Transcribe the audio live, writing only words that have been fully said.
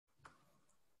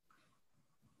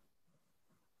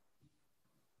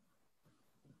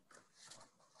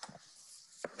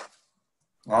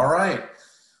All right.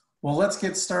 Well, let's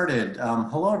get started.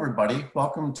 Hello, everybody.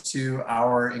 Welcome to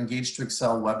our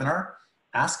Engage2Excel webinar,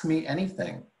 Ask Me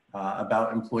Anything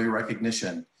about employee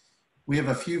recognition. We have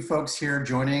a few folks here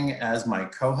joining as my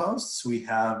co-hosts. We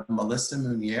have Melissa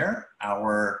Munier,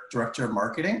 our Director of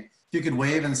Marketing. If you could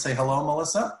wave and say hello,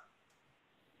 Melissa.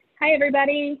 Hi,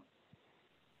 everybody.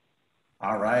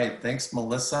 All right. Thanks,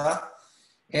 Melissa.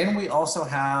 And we also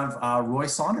have Roy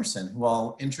Saunderson, who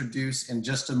I'll introduce in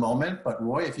just a moment. But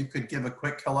Roy, if you could give a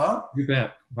quick hello. You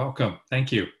bet. Welcome.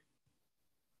 Thank you.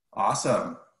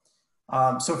 Awesome.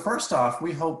 So first off,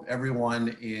 we hope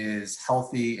everyone is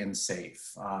healthy and safe.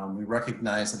 We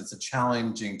recognize that it's a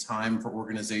challenging time for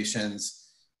organizations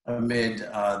amid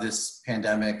this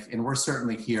pandemic, and we're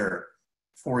certainly here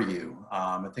for you.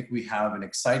 I think we have an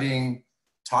exciting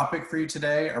topic for you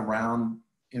today around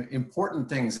important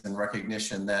things in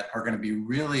recognition that are going to be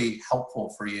really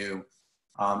helpful for you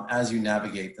as you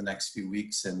navigate the next few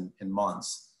weeks and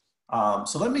months.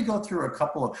 So let me go through a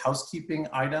couple of housekeeping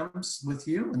items with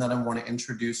you, and then I want to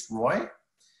introduce Roy.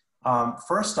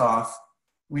 First off,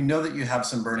 we know that you have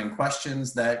some burning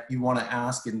questions that you want to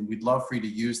ask, and we'd love for you to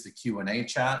use the Q&A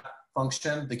chat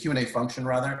function, the Q&A function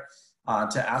rather,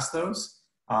 to ask those.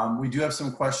 We do have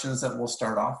some questions that we'll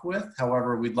start off with.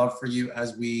 However, we'd love for you,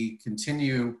 as we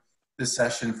continue this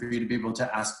session, for you to be able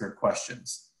to ask your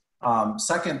questions.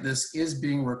 Second, this is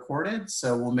being recorded,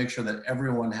 so we'll make sure that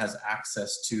everyone has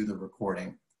access to the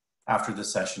recording after the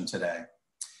session today.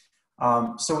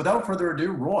 So without further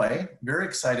ado, Roy, very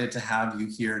excited to have you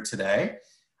here today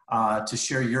to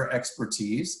share your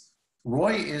expertise.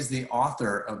 Roy is the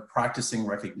author of Practicing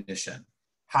Recognition: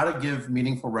 How to Give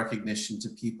Meaningful Recognition to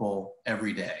People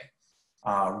Every Day.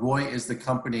 Roy is the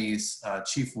company's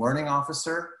Chief Learning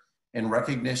Officer and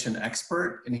recognition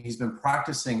expert, and he's been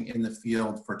practicing in the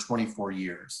field for 24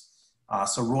 years.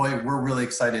 So Roy, we're really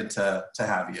excited to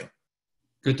have you.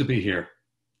 Good to be here.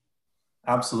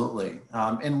 Absolutely.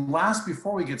 And last,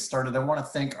 before we get started, I want to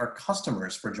thank our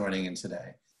customers for joining in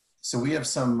today. So we have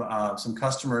some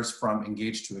customers from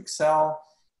Engage2Excel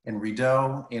and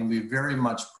Rideau, and we very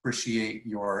much appreciate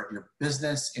your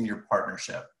business and your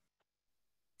partnership.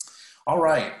 All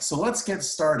right, so let's get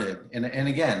started. And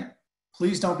again,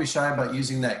 please don't be shy about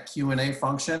using that Q&A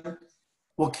function.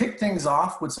 We'll kick things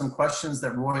off with some questions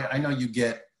that, Roy, I know you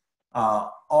get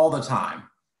all the time.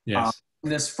 Yes.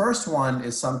 This first one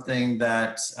is something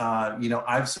that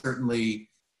I've certainly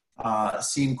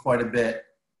seen quite a bit.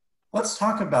 Let's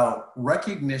talk about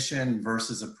recognition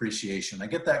versus appreciation. I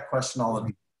get that question all the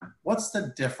time. What's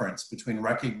the difference between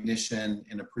recognition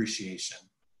and appreciation?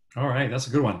 All right, that's a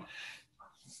good one.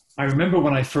 I remember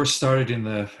when I first started in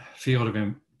the field of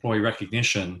employee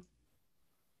recognition,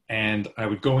 and I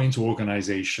would go into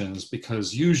organizations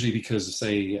because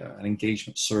say an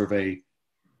engagement survey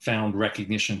found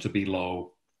recognition to be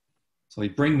low. So they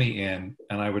bring me in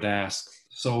and I would ask,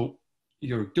 so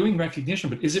you're doing recognition,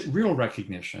 but is it real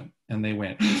recognition? And they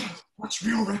went, what's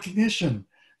real recognition?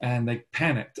 And they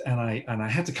panicked, and I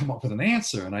had to come up with an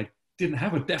answer, and I didn't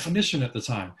have a definition at the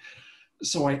time.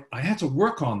 So I had to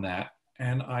work on that,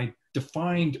 and I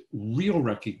defined real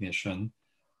recognition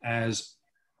as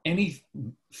any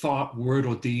thought, word,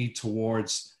 or deed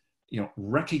towards,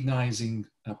 recognizing,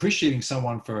 appreciating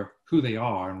someone for who they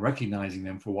are and recognizing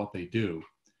them for what they do.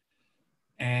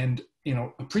 And,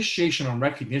 appreciation and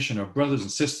recognition are brothers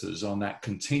and sisters on that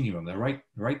continuum. They're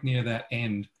right near that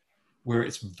end where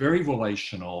it's very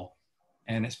relational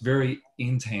and it's very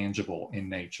intangible in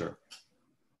nature.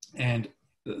 And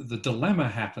the dilemma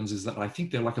happens is that I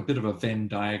think they're like a bit of a Venn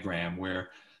diagram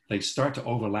where they start to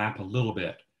overlap a little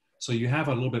bit. So you have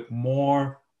a little bit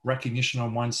more recognition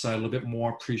on one side, a little bit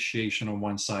more appreciation on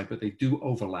one side, but they do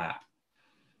overlap.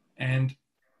 And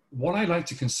what I like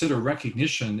to consider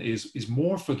recognition is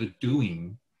more for the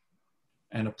doing,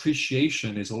 and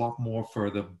appreciation is a lot more for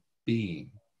the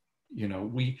being.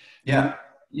 It's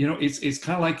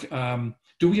kind of like,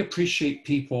 do we appreciate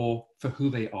people for who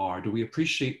they are? Do we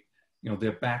appreciate,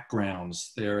 their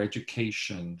backgrounds, their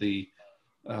education, the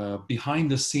behind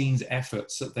the scenes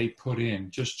efforts that they put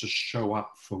in just to show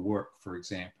up for work, for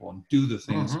example, and do the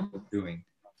things that they're doing?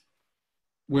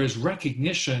 Whereas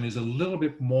recognition is a little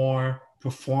bit more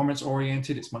performance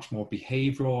oriented. It's much more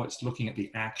behavioral. It's looking at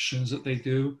the actions that they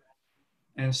do.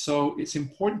 And so it's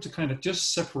important to kind of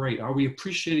just separate, are we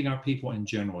appreciating our people in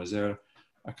general? Is there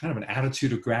a kind of an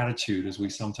attitude of gratitude, as we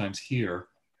sometimes hear,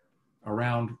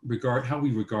 around how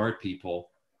we regard people?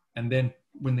 And then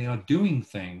when they are doing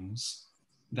things,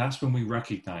 that's when we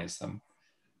recognize them.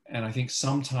 And I think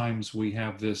sometimes we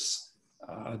have this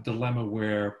dilemma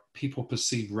where people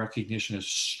perceive recognition as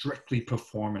strictly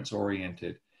performance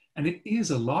oriented. And it is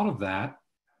a lot of that,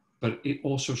 but it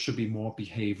also should be more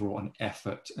behavioral and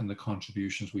effort and the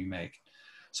contributions we make.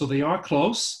 So they are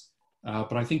close,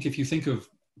 but I think if you think of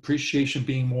appreciation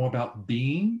being more about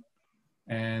being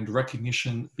and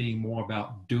recognition being more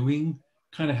about doing,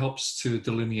 kind of helps to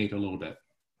delineate a little bit.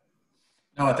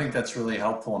 No, I think that's really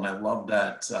helpful, and I love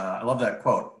that. I love that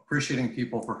quote: appreciating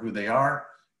people for who they are,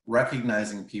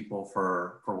 recognizing people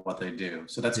for what they do.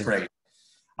 So that's great.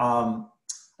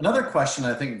 Another question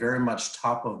I think very much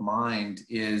top of mind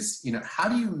is, how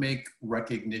do you make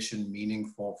recognition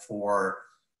meaningful for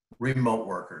remote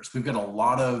workers? We've got a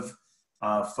lot of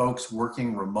folks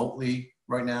working remotely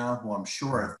right now who I'm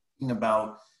sure are thinking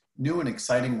about new and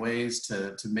exciting ways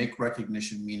to make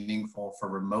recognition meaningful for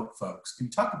remote folks. Can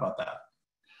you talk about that?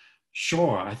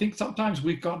 Sure. I think sometimes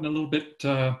we've gotten a little bit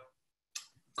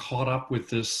caught up with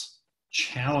this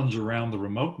challenge around the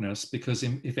remoteness because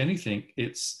if anything,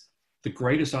 it's the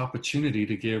greatest opportunity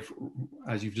to give,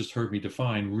 as you've just heard me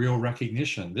define, real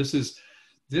recognition. This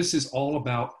is all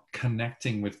about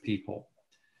connecting with people.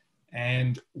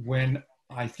 And when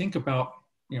I think about,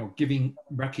 giving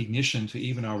recognition to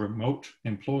even our remote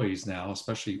employees now,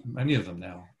 especially many of them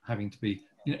now having to be,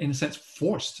 in a sense,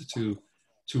 forced to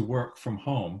work from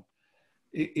home,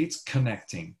 it's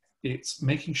connecting. It's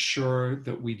making sure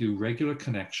that we do regular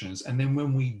connections. And then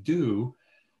when we do,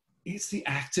 it's the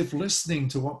active listening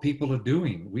to what people are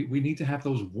doing. We need to have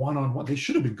those one-on-one. They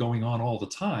should have been going on all the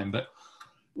time, but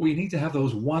we need to have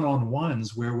those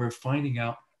one-on-ones where we're finding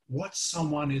out what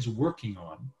someone is working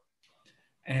on.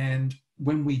 And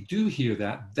when we do hear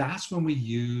that, that's when we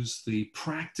use the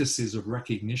practices of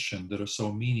recognition that are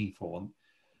so meaningful. And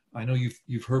I know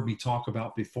you've heard me talk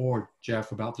about before,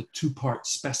 Jeff, about the two-part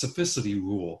specificity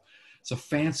rule. It's a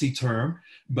fancy term,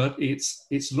 but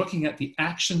it's looking at the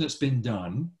action that's been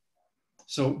done.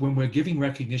 So when we're giving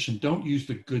recognition, don't use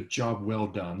the good job, well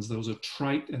done. Those are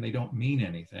trite and they don't mean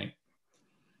anything.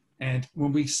 And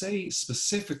when we say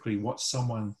specifically what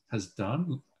someone has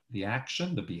done, the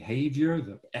action, the behavior,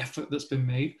 the effort that's been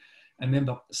made, and then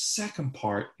the second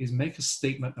part is make a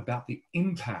statement about the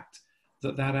impact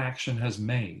that action has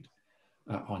made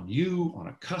on you, on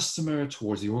a customer,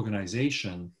 towards the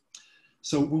organization.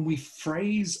 So when we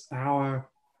phrase our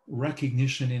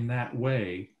recognition in that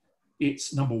way,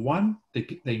 it's number one,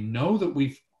 they know that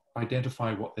we've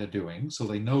identified what they're doing. So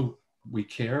they know we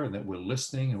care and that we're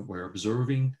listening and we're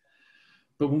observing.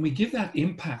 But when we give that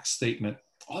impact statement,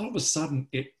 all of a sudden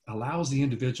it allows the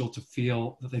individual to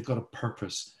feel that they've got a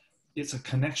purpose. It's a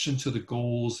connection to the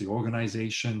goals, the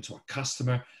organization, to a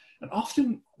customer. And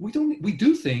often we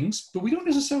do things, but we don't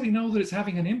necessarily know that it's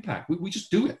having an impact. We just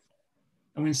do it.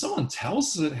 And when someone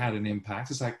tells us it had an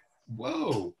impact, it's like,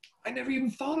 whoa, I never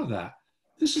even thought of that.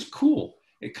 This is cool.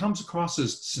 It comes across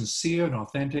as sincere and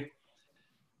authentic.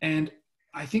 And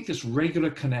I think this regular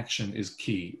connection is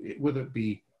key, whether it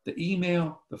be the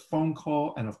email, the phone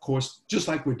call, and of course, just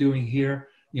like we're doing here,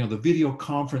 the video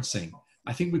conferencing.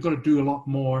 I think we've got to do a lot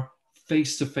more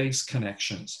face-to-face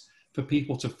connections for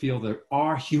people to feel there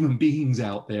are human beings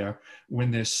out there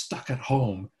when they're stuck at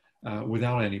home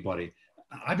without anybody.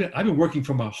 I've been working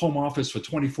from a home office for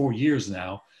 24 years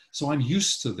now, so I'm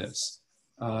used to this.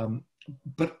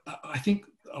 But I think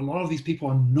a lot of these people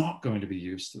are not going to be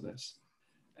used to this.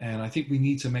 And I think we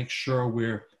need to make sure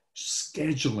we're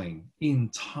scheduling in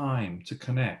time to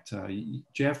connect.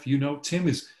 Jeff,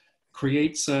 Tim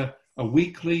creates a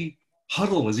weekly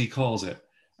huddle, as he calls it.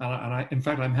 In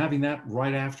fact, I'm having that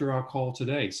right after our call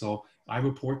today. So I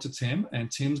report to Tim,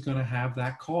 and Tim's going to have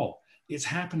that call. It's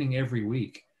happening every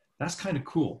week. That's kind of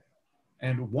cool.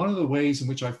 And one of the ways in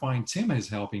which I find Tim is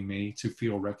helping me to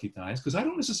feel recognized, because I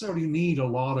don't necessarily need a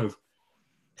lot of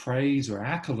praise or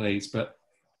accolades, but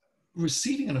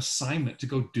receiving an assignment to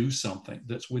go do something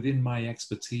that's within my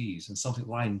expertise and something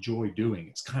that I enjoy doing.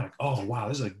 It's kind of like, oh, wow,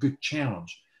 this is a good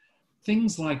challenge.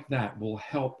 Things like that will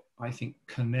help, I think,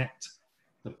 connect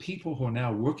the people who are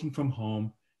now working from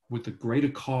home with the greater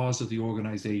cause of the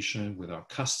organization, with our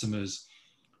customers.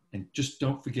 And just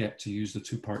don't forget to use the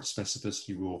two-part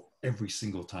specificity rule every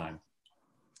single time.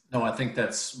 No, I think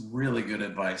that's really good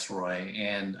advice, Roy.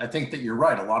 And I think that you're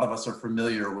right. A lot of us are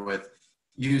familiar with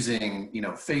using,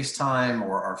 FaceTime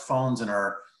or our phones in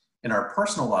our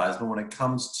personal lives, but when it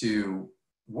comes to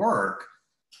work,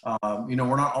 we're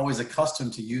not always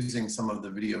accustomed to using some of the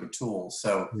video tools.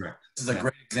 So This is a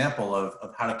great example of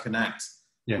how to connect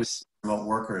with remote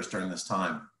workers during this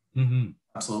time. Mm-hmm.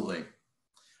 Absolutely.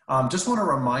 Just want to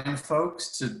remind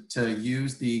folks to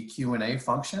use the Q&A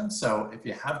function. So if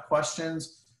you have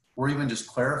questions or even just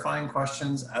clarifying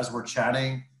questions as we're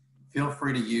chatting, feel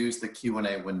free to use the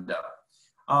Q&A window.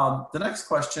 The next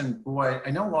question, Roy,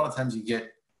 I know a lot of times you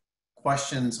get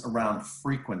questions around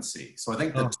frequency. So I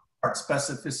think the Oh, two-part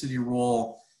specificity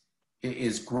rule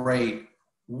is great.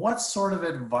 What sort of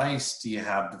advice do you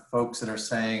have to folks that are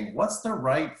saying, what's the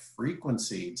right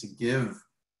frequency to give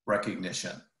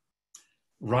recognition?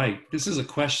 right. This is a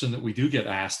question that we do get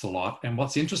asked a lot. And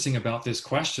what's interesting about this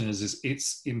question is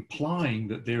it's implying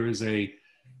that there is a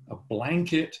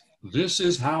blanket, this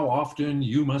is how often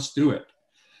you must do it.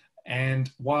 And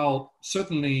while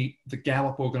certainly the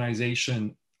Gallup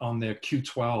organization on their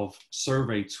Q12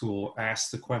 survey tool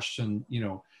asked the question,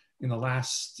 in the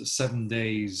last 7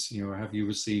 days, have you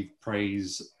received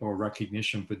praise or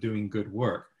recognition for doing good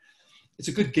work? It's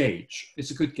a good gauge.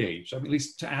 It's a good gauge. I mean, at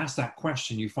least to ask that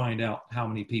question, you find out how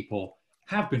many people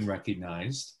have been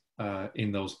recognized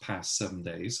in those past 7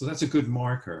 days. So that's a good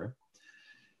marker.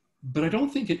 But I don't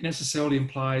think it necessarily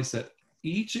implies that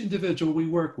each individual we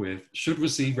work with should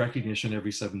receive recognition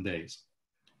every 7 days.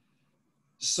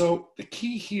 So the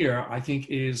key here, I think,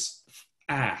 is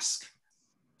ask.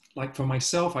 Like for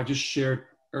myself, I just shared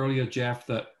earlier, Jeff,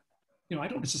 that I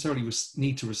don't necessarily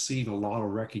need to receive a lot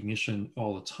of recognition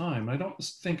all the time. I don't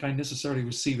think I necessarily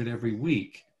receive it every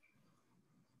week.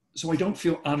 So I don't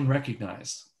feel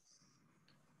unrecognized.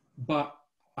 But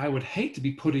I would hate to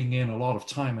be putting in a lot of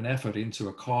time and effort into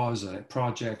a cause, a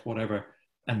project, whatever,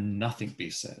 and nothing be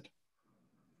said.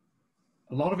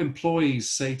 A lot of employees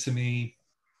say to me,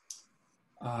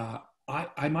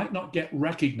 I might not get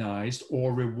recognized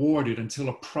or rewarded until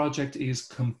a project is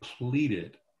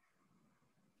completed.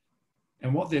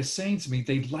 And what they're saying to me,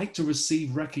 they'd like to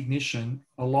receive recognition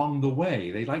along the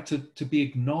way. They like to be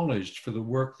acknowledged for the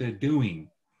work they're doing.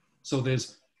 So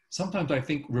sometimes I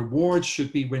think rewards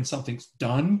should be when something's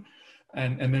done,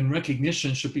 and then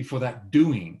recognition should be for that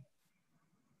doing.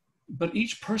 But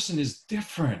each person is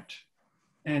different.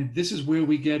 And this is where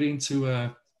we get into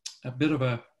a bit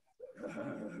of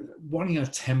wanting a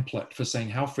template for saying,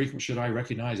 how frequent should I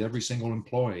recognize every single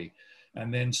employee?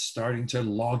 And then starting to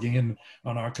log in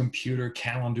on our computer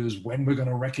calendars when we're going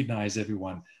to recognize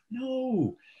everyone.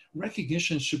 No,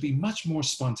 recognition should be much more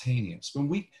spontaneous.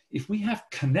 If we have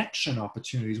connection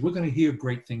opportunities, we're going to hear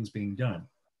great things being done.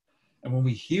 And when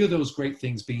we hear those great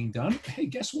things being done, hey,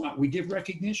 guess what? We give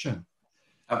recognition.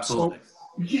 Absolutely.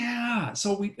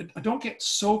 So I don't get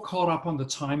so caught up on the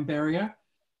time barrier,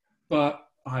 but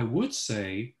I would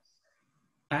say,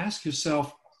 ask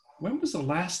yourself, when was the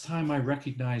last time I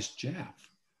recognized Jeff?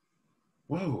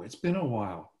 Whoa, it's been a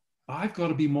while. I've got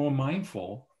to be more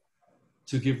mindful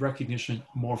to give recognition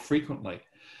more frequently.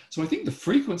 So I think the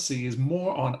frequency is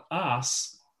more on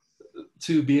us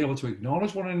to be able to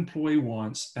acknowledge what an employee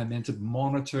wants and then to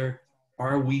monitor,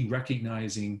 are we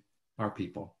recognizing our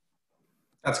people?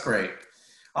 That's great.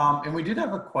 And we did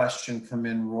have a question come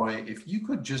in, Roy. If you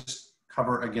could just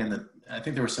cover again, I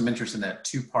think there was some interest in that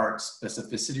two-part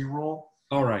specificity rule.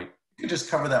 All right. You could just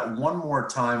cover that one more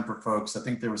time for folks. I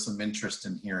think there was some interest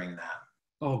in hearing that.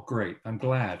 Oh, great. I'm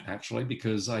glad, actually,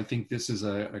 because I think this is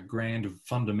a grand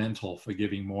fundamental for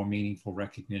giving more meaningful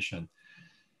recognition.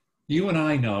 You and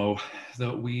I know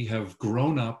that we have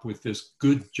grown up with this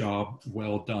good job,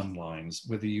 well done lines,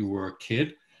 whether you were a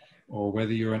kid or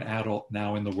whether you're an adult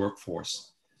now in the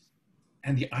workforce.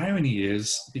 And the irony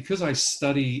is, because I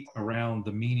study around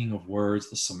the meaning of words,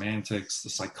 the semantics, the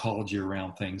psychology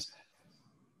around things,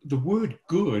 the word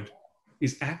good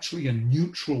is actually a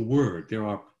neutral word. There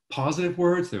are positive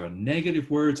words, there are negative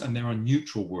words, and there are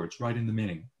neutral words right in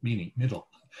the middle.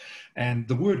 And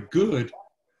the word good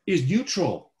is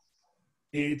neutral.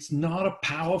 It's not a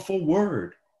powerful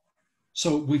word.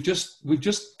 So we've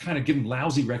just kind of given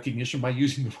lousy recognition by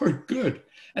using the word good.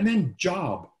 And then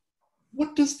job.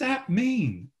 What does that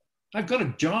mean? I've got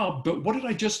a job, but what did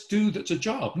I just do that's a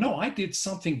job? No, I did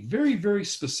something very, very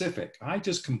specific. I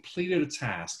just completed a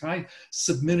task. I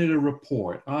submitted a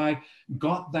report. I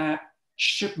got that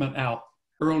shipment out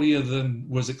earlier than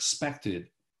was expected.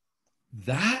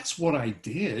 That's what I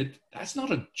did. That's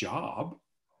not a job.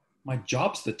 My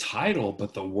job's the title,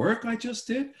 but the work I just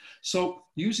did. So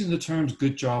using the terms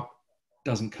good job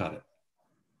doesn't cut it.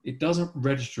 It doesn't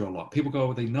register a lot. People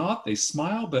go, they nod, they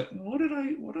smile, but what did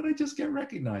I just get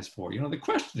recognized for? They're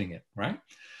questioning it, right?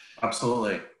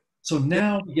 Absolutely. So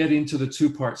now we get into the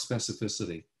two-part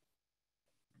specificity.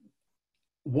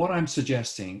 What I'm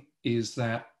suggesting is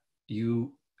that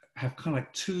you have kind of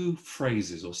like two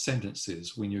phrases or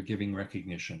sentences when you're giving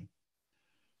recognition.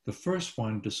 The first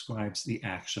one describes the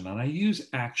action, and I use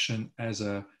action as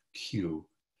a cue,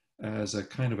 as a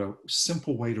kind of a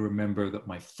simple way to remember that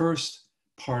my first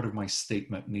part of my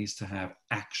statement needs to have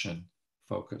action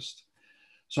focused.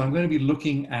 So I'm going to be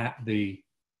looking at the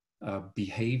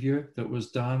behavior that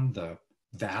was done, the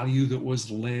value that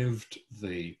was lived,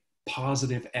 the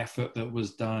positive effort that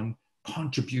was done,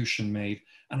 contribution made,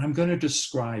 and I'm going to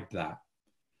describe that.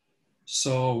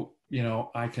 So, you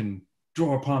know, I can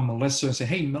draw upon Melissa and say,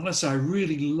 hey, Melissa, I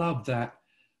really love that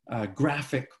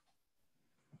graphic,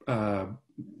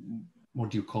 what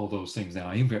do you call those things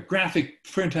now? Graphic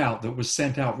printout that was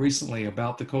sent out recently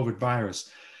about the COVID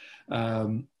virus.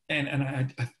 And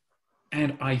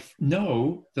I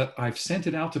know that I've sent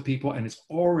it out to people and it's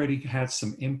already had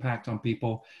some impact on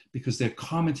people because they're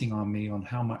commenting on me on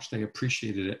how much they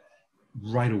appreciated it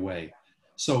right away.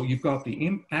 So you've got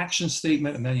the action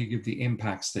statement and then you give the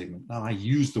impact statement. Now I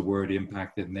used the word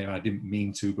impact in there. I didn't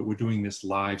mean to, but we're doing this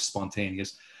live,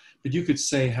 spontaneous. But you could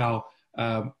say how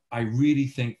I really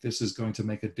think this is going to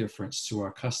make a difference to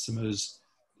our customers.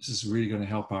 This is really going to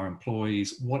help our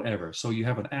employees, whatever. So you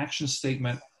have an action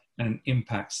statement and an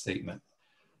impact statement.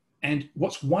 And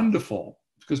what's wonderful,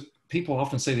 because people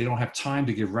often say they don't have time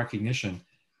to give recognition,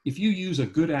 if you use a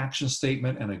good action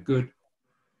statement and a good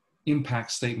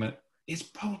impact statement, it's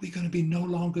probably going to be no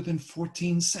longer than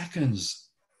 14 seconds.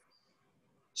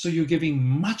 So you're giving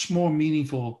much more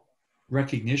meaningful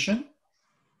recognition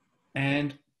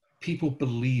and people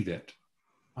believe it.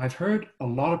 I've heard a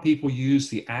lot of people use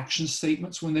the action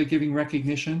statements when they're giving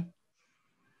recognition.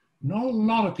 Not a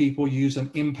lot of people use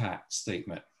an impact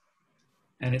statement.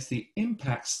 And it's the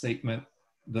impact statement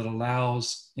that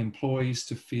allows employees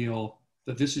to feel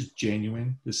that this is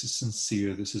genuine, this is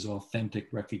sincere, this is authentic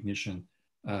recognition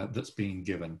that's being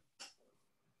given.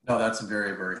 No, that's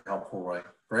very, very helpful, Roy.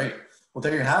 Great. Well,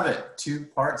 there you have it,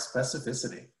 two-part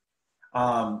specificity.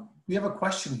 We have a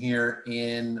question here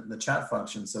in the chat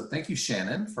function. So thank you,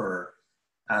 Shannon, for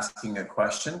asking a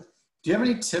question. Do you have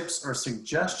any tips or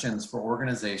suggestions for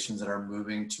organizations that are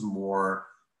moving to more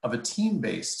of a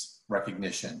team-based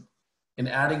recognition and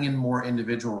adding in more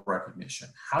individual recognition?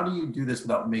 How do you do this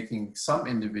without making some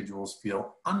individuals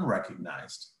feel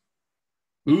unrecognized?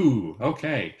 Ooh,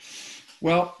 okay.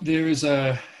 Well,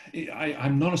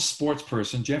 I'm not a sports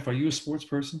person. Jeff, are you a sports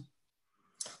person?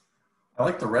 I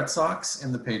like the Red Sox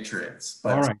and the Patriots.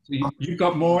 But all right, so you've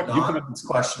got more. It's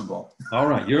questionable. All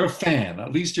right, you're a fan.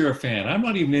 At least you're a fan. I'm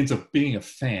not even into being a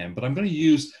fan, but I'm going to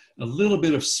use a little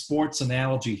bit of sports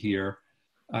analogy here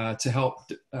to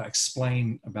help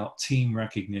explain about team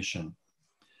recognition.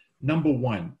 Number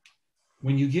one,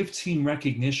 when you give team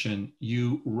recognition,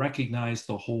 you recognize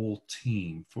the whole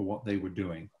team for what they were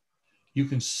doing. You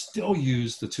can still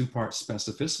use the two-part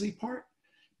specificity part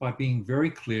by being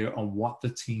very clear on what the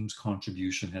team's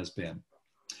contribution has been.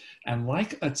 And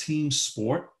like a team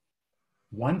sport,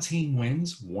 one team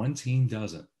wins, one team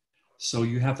doesn't. So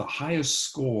you have the highest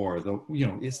score,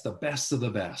 it's the best of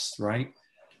the best, right?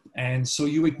 And so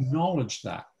you acknowledge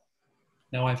that.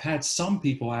 Now, I've had some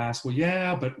people ask, well,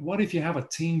 yeah, but what if you have a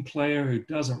team player who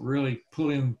doesn't really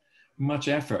put in much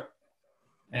effort?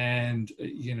 And,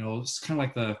 it's kind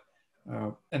of like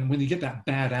and when you get that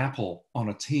bad apple on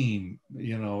a team,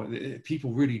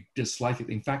 people really dislike it.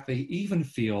 In fact, they even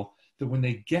feel that when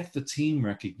they get the team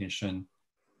recognition,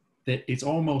 that it's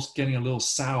almost getting a little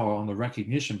sour on the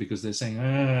recognition because they're saying,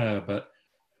 but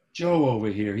Joe over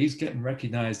here, he's getting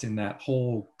recognized in that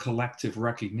whole collective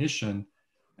recognition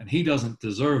and he doesn't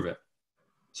deserve it.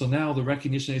 So now the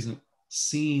recognition isn't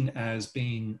seen as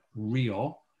being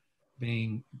real,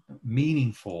 being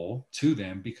meaningful to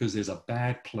them because there's a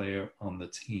bad player on the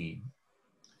team.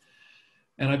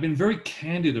 And I've been very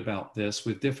candid about this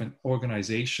with different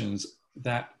organizations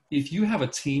that if you have a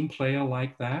team player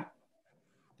like that,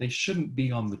 they shouldn't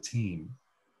be on the team.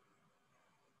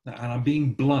 And I'm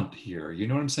being blunt here. You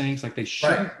know what I'm saying? It's like they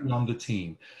shouldn't be on the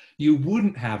team. You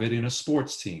wouldn't have it in a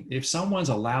sports team. If someone's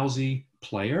a lousy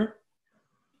player,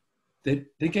 they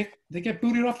get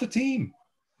booted off the team,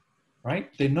 right?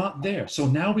 They're not there. So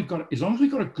now as long as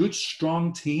we've got a good,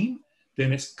 strong team,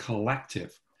 then it's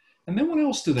collective. And then what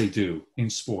else do they do in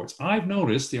sports? I've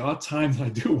noticed the odd times I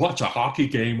do watch a hockey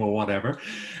game or whatever,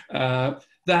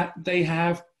 that they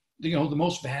have, the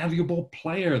most valuable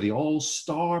player, the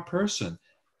all-star person.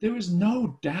 There is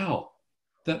no doubt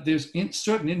that there's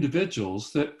certain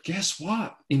individuals that, guess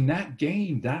what? In that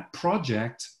game, that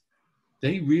project,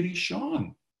 they really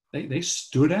shone. They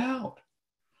stood out.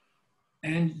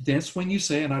 And that's when you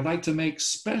say, and I'd like to make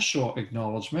special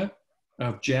acknowledgement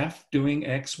of Jeff doing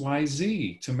X, Y,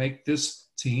 Z to make this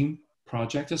team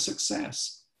project a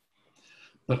success.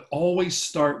 But always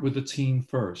start with the team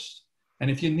first. And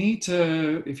if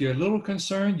you're a little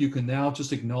concerned, you can now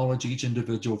just acknowledge each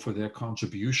individual for their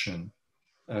contribution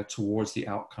towards the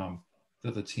outcome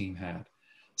that the team had.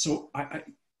 So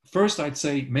first I'd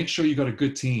say, make sure you got a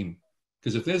good team.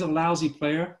 Because if there's a lousy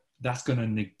player, that's going to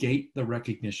negate the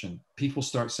recognition. People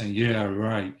start saying, yeah,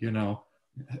 right,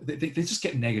 they just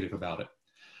get negative about it.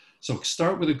 So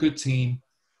start with a good team.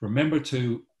 Remember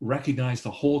to recognize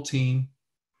the whole team.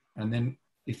 And then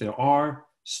if there are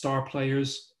star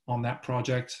players on that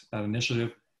project, that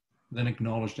initiative, then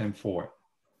acknowledge them for it.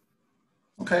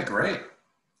 Okay, great.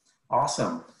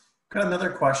 Awesome. Got another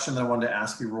question that I wanted to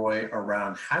ask you, Roy,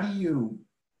 around how do you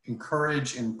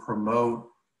encourage and promote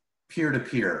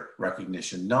peer-to-peer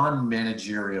recognition,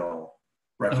 non-managerial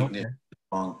recognition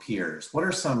among peers? What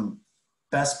are some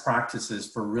best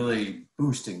practices for really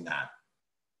boosting that?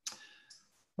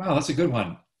 Wow, that's a good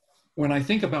one. When I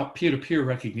think about peer-to-peer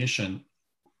recognition,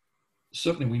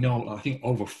 certainly we know, I think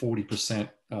over 40%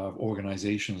 of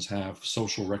organizations have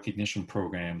social recognition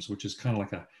programs, which is kind of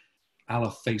like a la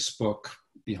Facebook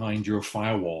behind your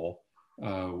firewall,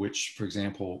 which, for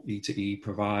example, E2E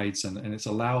provides, and it's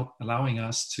allowing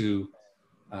us to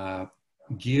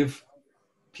give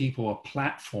people a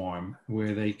platform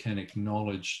where they can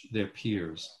acknowledge their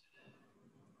peers.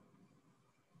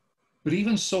 But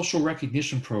even social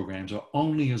recognition programs are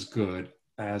only as good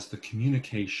as the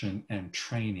communication and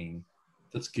training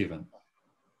that's given.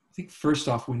 I think first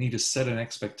off, we need to set an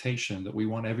expectation that we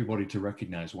want everybody to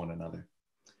recognize one another.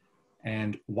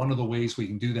 And one of the ways we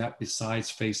can do that besides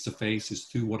face-to-face is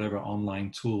through whatever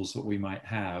online tools that we might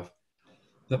have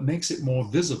that makes it more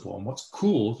visible. And what's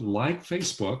cool, like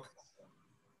Facebook,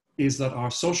 is that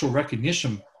our social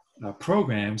recognition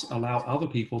programs allow other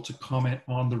people to comment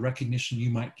on the recognition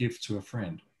you might give to a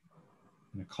friend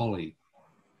and a colleague.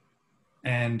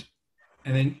 And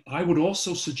then I would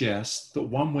also suggest that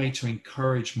one way to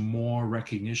encourage more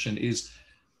recognition is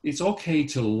it's okay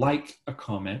to like a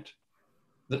comment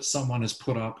that someone has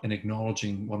put up in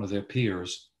acknowledging one of their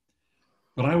peers.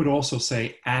 But I would also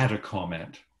say add a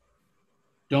comment.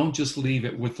 Don't just leave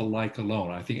it with the like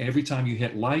alone. I think every time you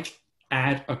hit like,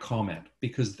 add a comment,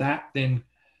 because that then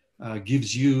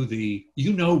gives you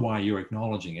you know why you're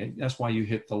acknowledging it. That's why you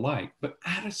hit the like, but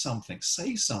add something,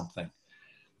 say something.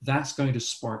 That's going to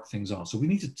spark things on. So we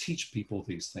need to teach people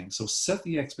these things. So set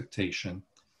the expectation,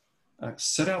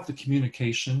 set out the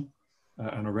communication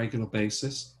on a regular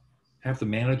basis, have the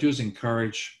managers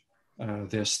encourage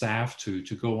their staff to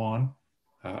go on,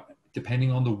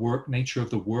 depending on the nature of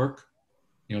the work,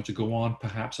 to go on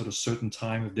perhaps at a certain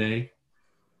time of day.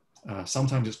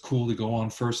 Sometimes it's cool to go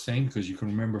on first thing because you can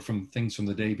remember from things from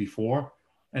the day before.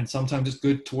 And sometimes it's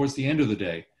good towards the end of the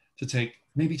day to take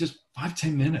maybe just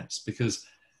 5-10 minutes because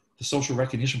the social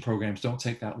recognition programs don't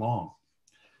take that long.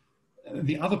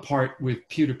 The other part with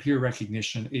peer-to-peer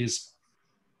recognition is,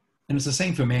 and it's the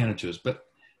same for managers, but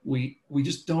we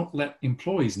just don't let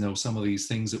employees know some of these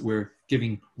things that we're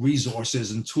giving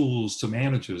resources and tools to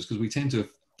managers because we tend to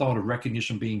have thought of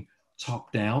recognition being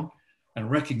top down. And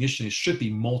recognition should be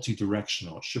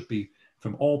multi-directional. It should be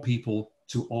from all people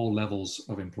to all levels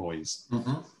of employees.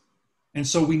 Mm-hmm. And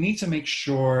so we need to make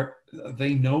sure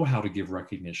they know how to give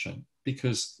recognition,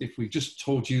 because if we just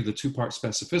told you the 2-part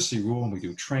specificity rule and we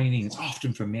do training, it's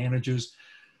often for managers,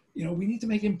 we need to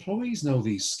make employees know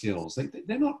these skills.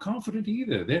 They're not confident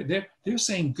either. They're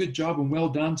saying good job and well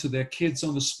done to their kids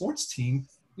on the sports team,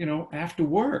 after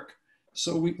work.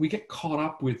 So we get caught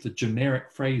up with the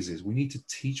generic phrases. We need to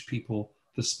teach people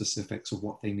the specifics of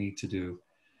what they need to do.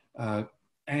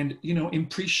 And, in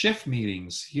pre-shift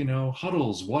meetings,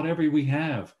 huddles, whatever we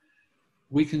have,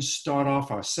 we can start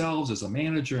off ourselves as a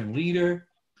manager and leader,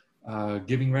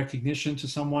 giving recognition to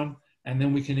someone, and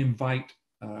then we can invite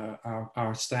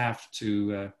our staff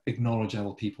to acknowledge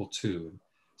other people too.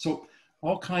 So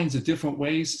all kinds of different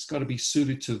ways. It's got to be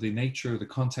suited to the nature, the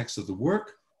context of the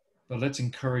work. But let's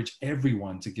encourage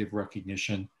everyone to give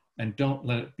recognition and don't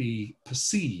let it be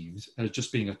perceived as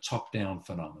just being a top-down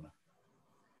phenomenon.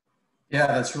 Yeah,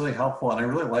 that's really helpful. And I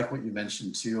really like what you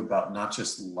mentioned too about not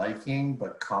just liking,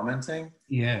 but commenting.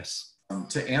 Yes.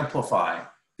 To amplify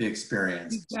the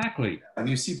experience. Exactly. When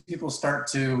you see people start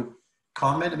to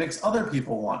comment, it makes other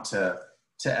people want to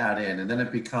add in, and then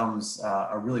it becomes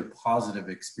a really positive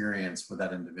experience for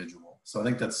that individual. So I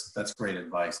think that's great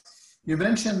advice. You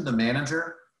mentioned the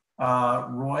manager,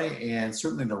 Roy, and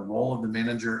certainly the role of the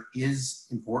manager is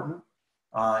important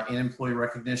in employee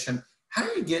recognition. How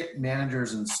do you get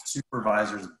managers and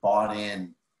supervisors bought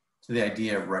in to the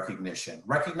idea of recognition,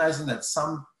 recognizing that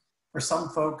for some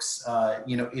folks,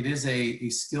 it is a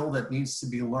skill that needs to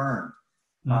be learned?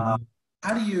 Mm-hmm.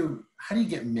 How do you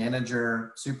get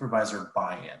manager supervisor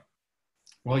buy-in?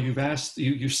 Well,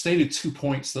 you've stated 2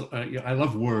 points that I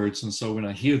love words. And so when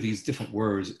I hear these different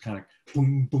words, it kind of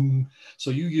boom, boom.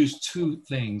 So you used 2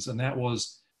 things, and that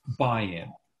was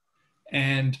buy-in.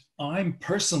 And I'm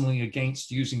personally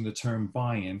against using the term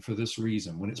buy-in for this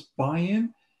reason. When it's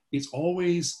buy-in, it's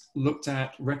always looked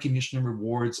at recognition and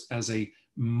rewards as a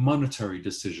monetary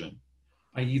decision.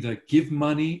 I either give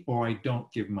money or I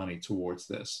don't give money towards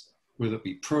this, whether it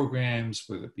be programs,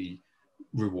 whether it be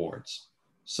rewards.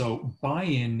 So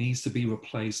buy-in needs to be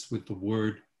replaced with the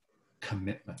word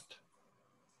commitment.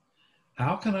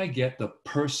 How can I get the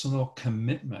personal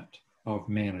commitment of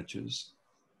managers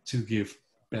to give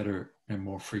better and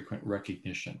more frequent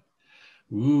recognition?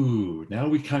 Ooh, now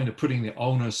we're kind of putting the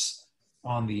onus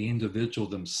on the individual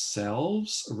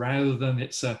themselves rather than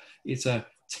it's a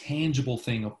tangible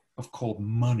thing of called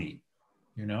money,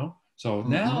 you know? So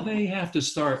now they have to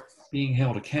start being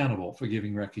held accountable for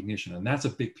giving recognition. And that's a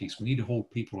big piece. We need to hold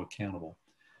people accountable.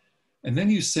 And then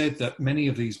you said that many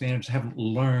of these managers haven't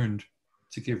learned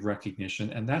to give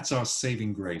recognition. And that's our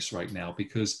saving grace right now,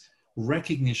 because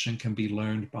recognition can be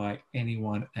learned by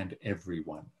anyone and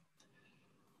everyone.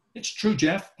 It's true,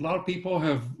 Jeff. A lot of people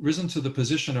have risen to the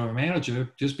position of a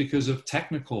manager just because of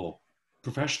technical,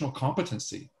 professional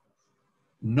competency,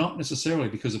 not necessarily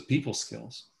because of people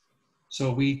skills. So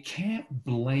we can't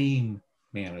blame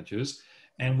managers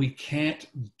and we can't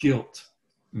guilt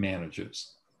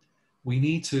managers. We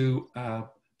need to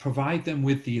provide them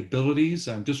with the abilities.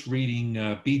 I'm just reading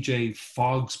BJ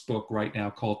Fogg's book right now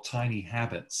called Tiny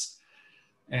Habits.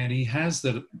 And he has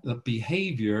that the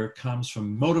behavior comes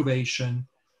from motivation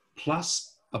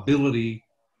plus ability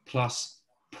plus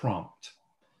prompt.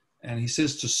 And he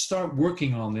says to start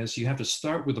working on this, you have to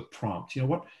start with a prompt. You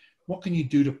know, what can you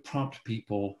do to prompt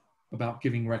people about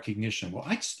giving recognition? Well,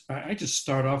 I just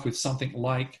start off with something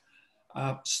like,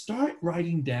 start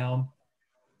writing down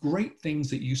great things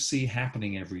that you see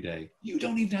happening every day. You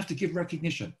don't even have to give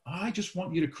recognition. I just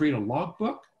want you to create a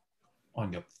logbook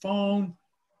on your phone,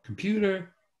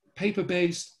 computer,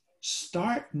 paper-based.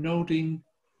 Start noting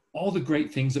all the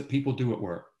great things that people do at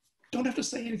work. Don't have to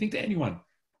say anything to anyone.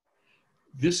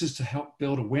 This is to help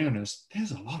build awareness.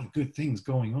 There's a lot of good things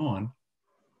going on.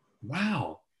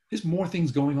 Wow, there's more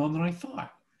things going on than I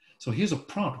thought. So here's a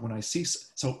prompt when I see,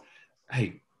 so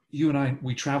hey, you and I,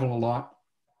 we travel a lot.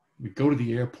 We go to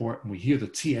the airport and we hear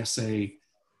the TSA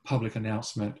public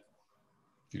announcement.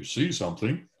 If you see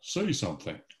something, say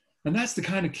something. And that's the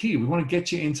kind of key. We want to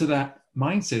get you into that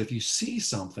mindset. If you see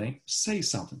something, say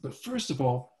something. But first of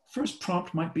all, first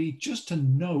prompt might be just to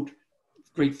note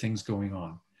great things going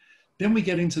on. Then we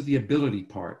get into the ability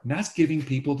part, and that's giving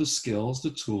people the skills, the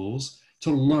tools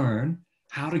to learn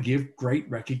how to give great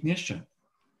recognition.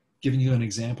 Giving you an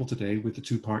example today with the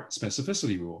two-part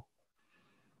specificity rule.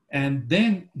 And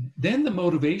then the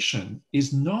motivation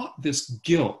is not this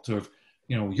guilt of,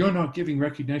 you know, you're not giving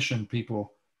recognition,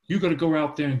 people. You got to go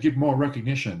out there and give more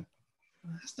recognition.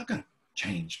 That's not going to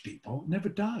change people. It never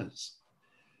does.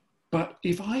 But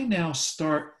if I now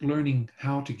start learning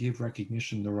how to give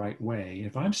recognition the right way,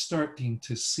 if I'm starting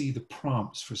to see the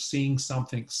prompts for seeing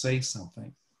something, say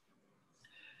something.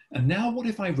 And now what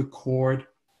if I record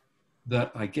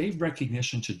that I gave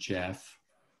recognition to Jeff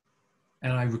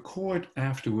and I record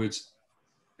afterwards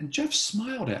and Jeff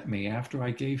smiled at me after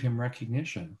I gave him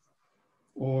recognition.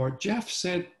 Or Jeff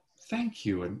said, thank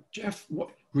you. And Jeff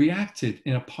reacted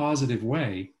in a positive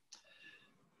way.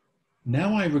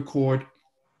 Now I record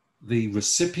the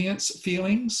recipient's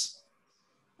feelings,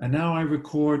 and now I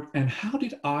record, and how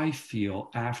did I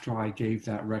feel after I gave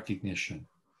that recognition?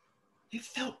 It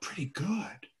felt pretty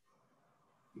good.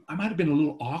 I might have been a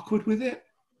little awkward with it,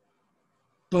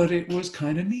 but it was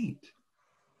kind of neat.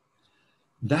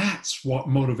 That's what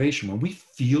motivation, when we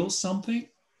feel something,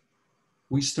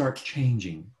 we start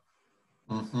changing.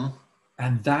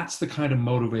 And that's the kind of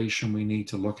motivation we need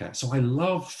to look at. So I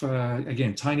love,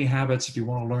 again, Tiny Habits, if you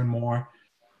want to learn more,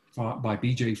 by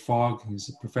BJ Fogg. He's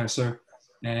a professor.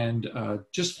 And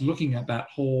just looking at that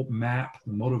whole map,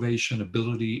 motivation,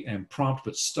 ability, and prompt,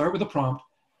 but start with a prompt,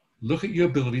 look at your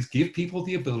abilities, give people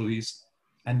the abilities,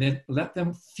 and then let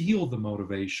them feel the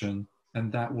motivation,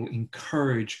 and that will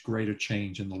encourage greater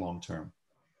change in the long term.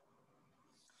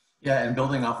 Yeah, and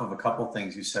building off of a couple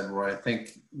things you said, Roy, I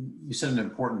think you said an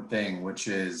important thing, which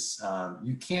is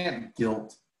you can't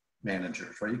guilt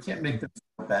managers, right? You can't make them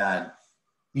feel bad.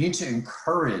 You need to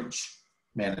encourage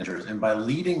managers, and by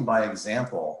leading by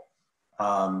example,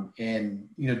 and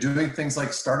doing things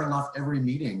like starting off every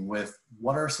meeting with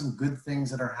what are some good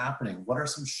things that are happening, what are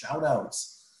some shout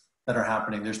outs that are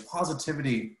happening. There's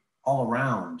positivity all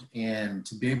around, and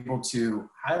to be able to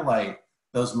highlight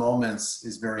those moments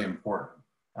is very important.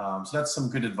 So that's some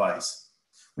good advice.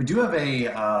 We do have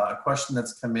a question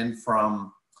that's come in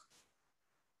from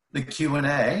the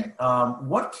Q&A.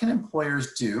 What can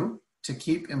employers do to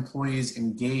keep employees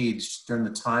engaged during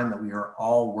the time that we are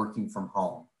all working from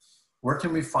home? Where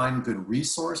can we find good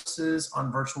resources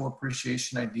on virtual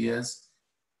appreciation ideas?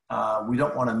 We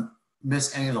don't want to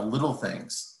miss any of the little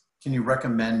things. Can you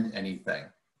recommend anything?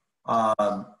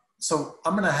 So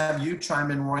I'm going to have you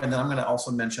chime in, Roy, and then I'm going to also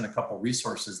mention a couple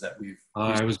resources that we've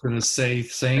I was going to say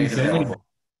same made thing. available.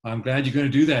 I'm glad you're going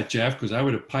to do that, Jeff, because I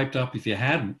would have piped up if you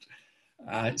hadn't.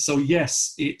 So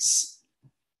yes, it's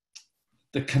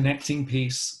the connecting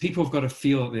piece. People have got to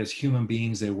feel that there's human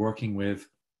beings they're working with,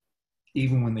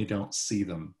 even when they don't see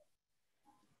them.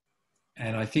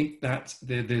 And I think that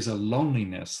there's a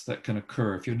loneliness that can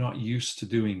occur if you're not used to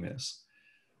doing this.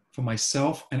 For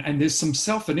myself, and there's some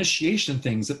self-initiation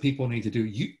things that people need to do.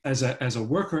 You, as a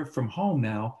worker from home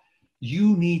now,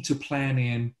 you need to plan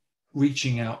in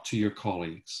reaching out to your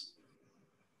colleagues.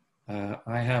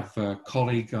 I have a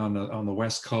colleague on the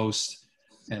West Coast,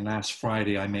 and last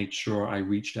Friday I made sure I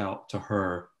reached out to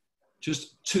her.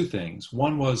 Just two things.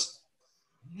 One was,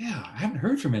 yeah, I haven't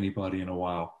heard from anybody in a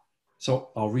while, so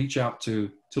I'll reach out to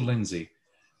Lindsay.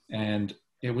 And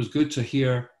it was good to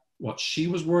hear what she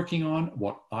was working on,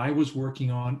 what I was working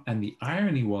on. And the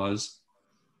irony was,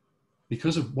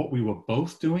 because of what we were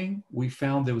both doing, we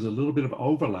found there was a little bit of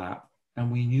overlap,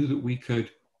 and we knew that we could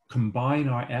combine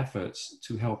our efforts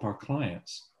to help our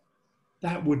clients.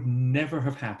 That would never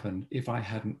have happened if I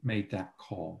hadn't made that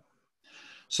call.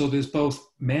 So there's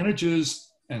both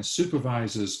managers and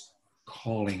supervisors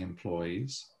calling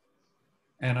employees.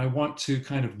 And I want to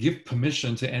kind of give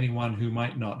permission to anyone who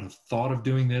might not have thought of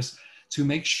doing this to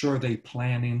make sure they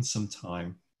plan in some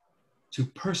time to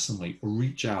personally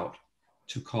reach out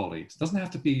to colleagues. It doesn't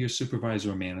have to be your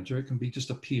supervisor or manager. It can be just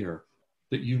a peer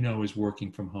that you know is working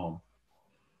from home.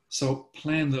 So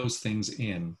plan those things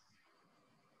in.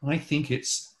 I think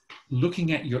it's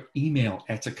looking at your email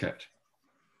etiquette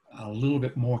a little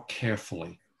bit more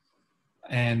carefully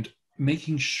and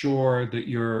making sure that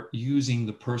you're using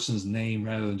the person's name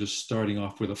rather than just starting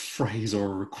off with a phrase or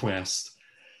a request.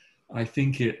 I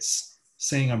think it's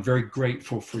saying, I'm very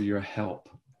grateful for your help,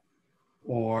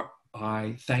 or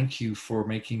I thank you for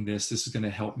making this. This is going to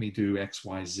help me do X,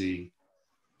 Y, Z.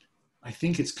 I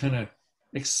think it's kind of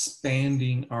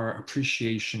expanding our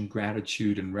appreciation,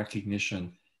 gratitude, and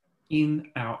recognition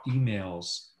in our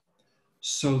emails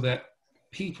so that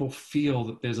people feel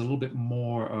that there's a little bit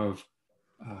more of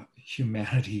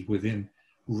humanity within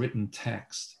written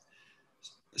text.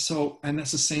 So, and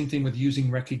that's the same thing with using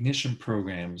recognition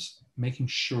programs, making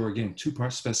sure, again,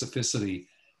 two-part specificity,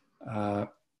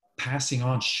 passing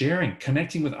on, sharing,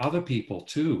 connecting with other people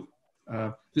too.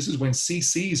 This is when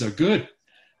CCs are good.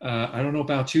 I don't know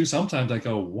about you. Sometimes I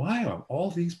go, why are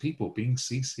all these people being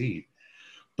CC'd?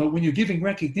 But when you're giving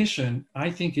recognition, I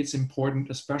think it's important,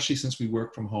 especially since we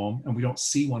work from home and we don't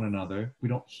see one another, we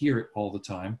don't hear it all the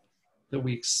time, that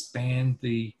we expand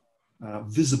the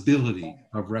visibility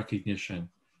of recognition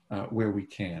where we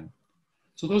can.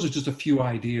 So those are just a few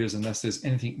ideas, unless there's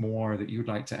anything more that you'd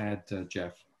like to add,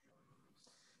 Jeff.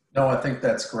 No, I think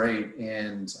that's great.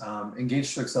 And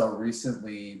Engage2Excel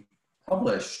recently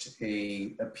published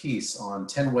a piece on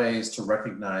 10 ways to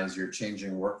recognize your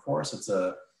changing workforce.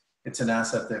 It's an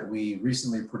asset that we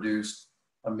recently produced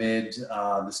amid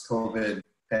this COVID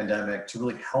pandemic to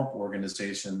really help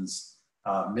organizations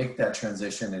make that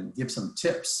transition and give some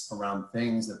tips around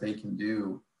things that they can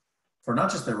do for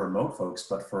not just their remote folks,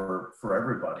 but for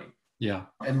everybody. Yeah.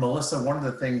 And Melissa, one of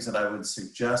the things that I would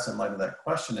suggest in light of that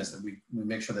question is that we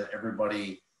make sure that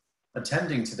everybody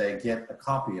attending today get a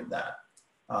copy of that.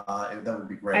 That would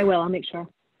be great. I will, I'll make sure.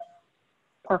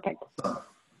 Perfect.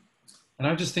 And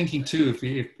I'm just thinking too, if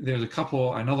there's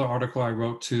another article I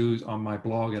wrote too on my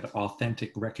blog at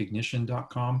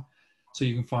authenticrecognition.com. So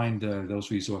you can find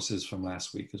those resources from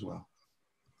last week as well.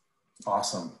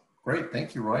 Awesome. Great.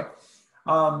 Thank you, Roy.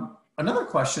 Another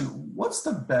question, what's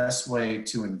the best way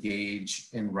to engage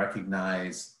and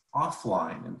recognize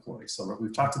offline employees? So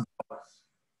we've talked about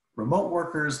remote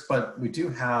workers, but we do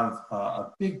have a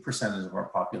big percentage of our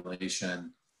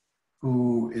population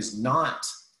who is not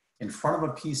in front of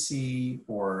a PC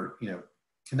or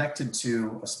connected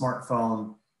to a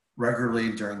smartphone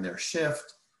regularly during their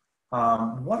shift.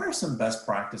 What are some best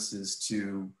practices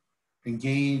to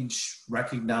engage,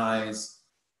 recognize,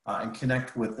 and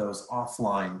connect with those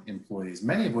offline employees,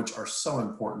 many of which are so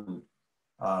important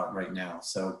right now?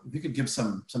 So if you could give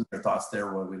some of your thoughts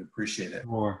there, well, we'd appreciate it.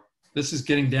 Sure. This is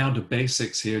getting down to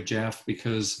basics here, Jeff,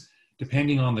 because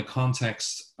depending on the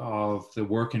context of the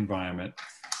work environment,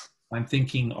 I'm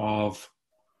thinking of,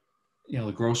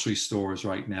 the grocery stores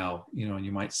right now, and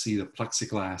you might see the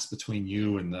plexiglass between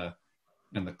you and the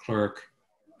clerk.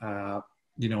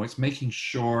 It's making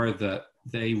sure that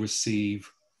they receive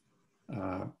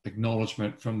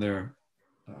acknowledgement from their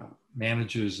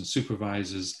managers and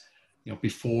supervisors,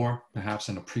 before, perhaps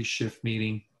in a pre-shift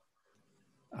meeting,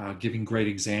 giving great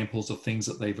examples of things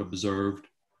that they've observed,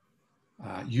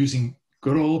 using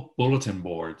good old bulletin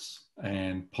boards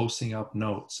and posting up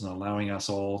notes and allowing us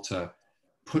all to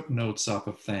put notes up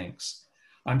of thanks.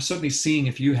 I'm certainly seeing,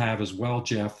 if you have as well,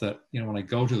 Jeff, that, when I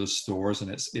go to the stores,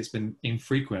 and it's been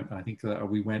infrequent. I think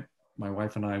that my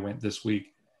wife and I went this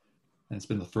week, and it's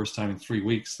been the first time in 3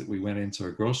 weeks that we went into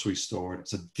a grocery store.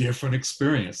 It's a different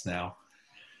experience now.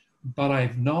 But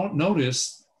I've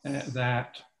noticed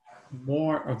that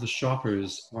more of the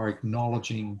shoppers are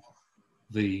acknowledging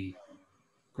the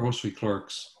grocery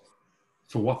clerks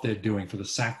for what they're doing, for the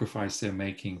sacrifice they're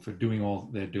making, for doing all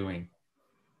that they're doing.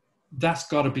 That's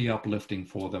got to be uplifting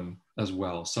for them as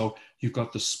well. So you've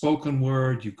got the spoken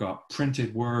word, you've got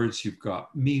printed words, you've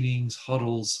got meetings,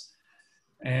 huddles,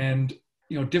 and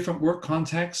different work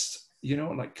contexts,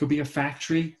 like could be a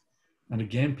factory. And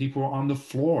again, people are on the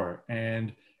floor,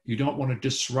 and you don't want to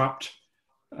disrupt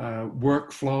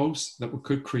workflows that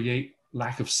could create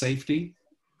lack of safety.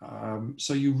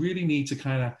 So you really need to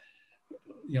kind of,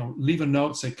 leave a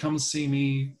note, say, come see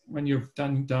me when you've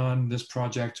done this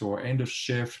project, or end of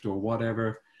shift or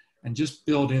whatever, and just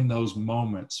build in those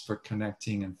moments for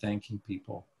connecting and thanking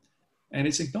people. And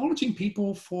it's acknowledging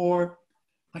people for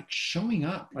like showing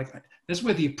up. Like that's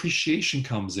where the appreciation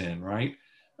comes in, right?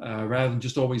 Rather than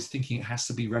just always thinking it has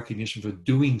to be recognition for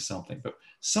doing something. But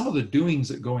some of the doings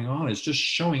that are going on is just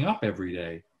showing up every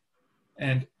day.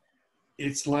 And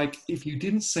it's like, if you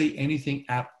didn't say anything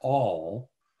at all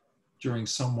during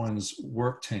someone's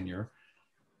work tenure,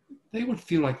 they would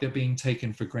feel like they're being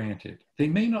taken for granted. They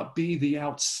may not be the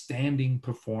outstanding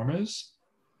performers,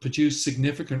 produce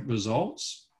significant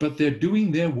results, but they're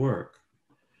doing their work.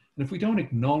 And if we don't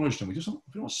acknowledge them, we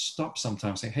don't stop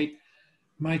sometimes saying, hey,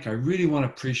 Mike, I really want to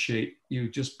appreciate you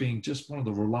just being just one of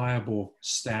the reliable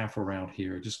staff around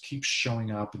here. Just keep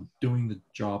showing up and doing the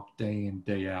job day in,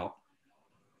 day out.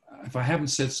 If I haven't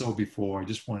said so before, I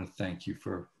just want to thank you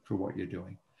for what you're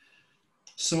doing.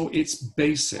 So it's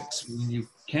basics. When you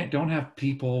don't have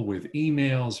people with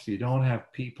emails, if you don't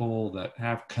have people that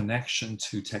have connection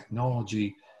to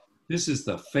technology, this is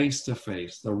the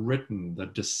face-to-face, the written, the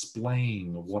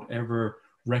displaying of whatever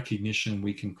recognition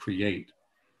we can create.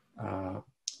 You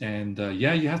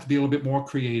have to be a little bit more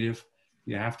creative.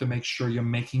 You have to make sure you're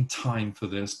making time for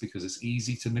this, because it's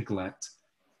easy to neglect,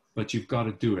 but you've got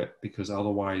to do it, because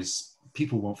otherwise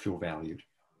people won't feel valued.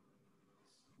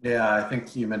 Yeah, I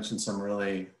think you mentioned some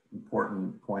really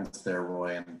important points there,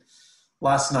 Roy. And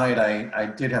last night I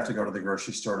did have to go to the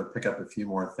grocery store to pick up a few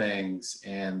more things,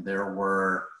 and there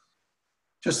were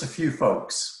just a few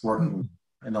folks working,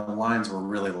 and the lines were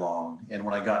really long. And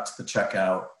when I got to the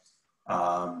checkout,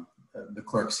 the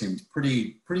clerk seemed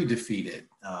pretty defeated,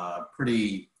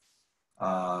 pretty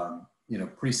sad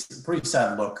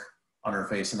look on her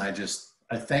face. And I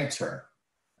thanked her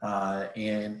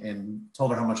and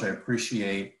told her how much I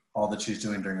appreciate all that she's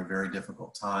doing during a very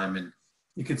difficult time. And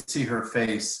you could see her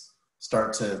face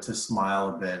start to smile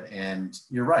a bit. And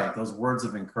you're right, those words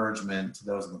of encouragement to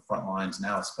those on the front lines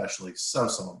now, especially, so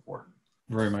important.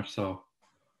 Very much so.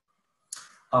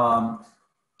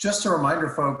 Just a reminder,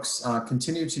 folks,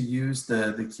 continue to use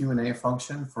the Q&A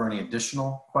function for any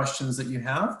additional questions that you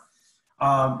have.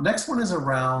 Next one is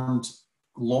around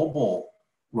global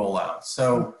rollout.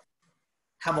 So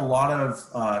have a lot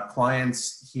of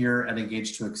clients here at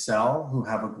Engage2Excel who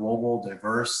have a global,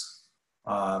 diverse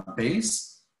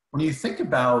base. When you think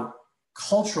about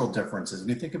cultural differences, when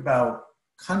you think about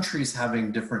countries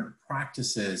having different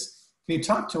practices, can you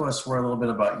talk to us, Roy, a little bit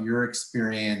about your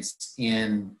experience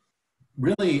in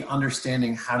really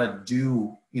understanding how to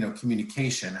do,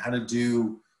 communication, how to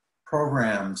do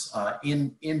programs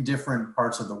in different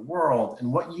parts of the world,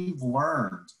 and what you've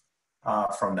learned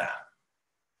from that?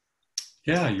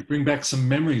 Yeah, you bring back some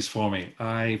memories for me.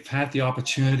 I've had the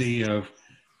opportunity of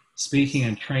speaking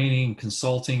and training,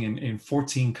 consulting in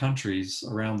 14 countries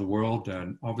around the world,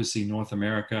 and obviously North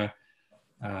America,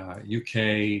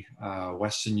 UK,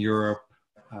 Western Europe,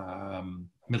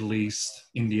 Middle East,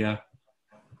 India.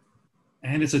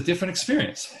 And it's a different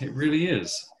experience. It really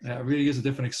is. It really is a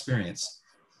different experience.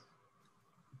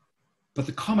 But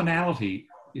the commonality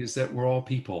is that we're all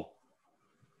people.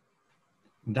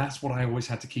 And that's what I always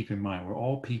had to keep in mind. We're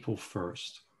all people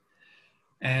first.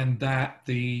 And that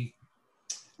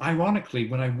ironically,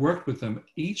 when I worked with them,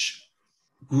 each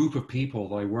group of people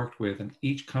that I worked with in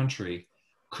each country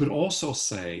could also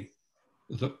say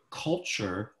that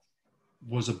culture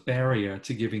was a barrier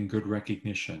to giving good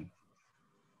recognition.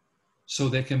 So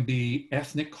there can be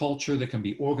ethnic culture, there can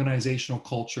be organizational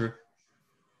culture.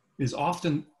 Is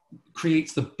often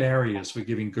creates the barriers for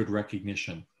giving good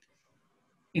recognition.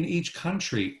 In each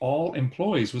country, all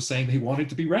employees were saying they wanted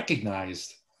to be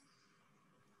recognized,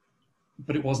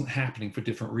 but it wasn't happening for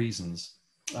different reasons.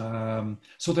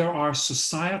 So there are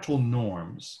societal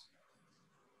norms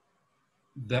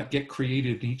that get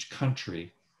created in each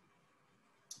country,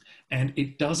 and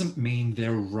it doesn't mean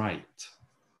they're right.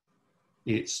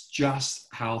 It's just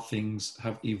how things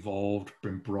have evolved,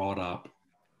 been brought up.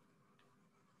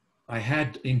 I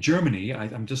had in Germany,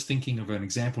 I'm just thinking of an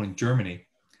example in Germany.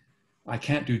 I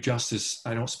can't do justice,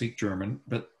 I don't speak German,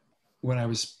 but when I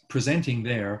was presenting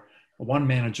there, one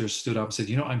manager stood up and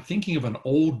said, I'm thinking of an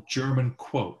old German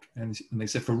quote. And they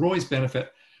said, for Roy's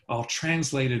benefit, I'll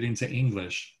translate it into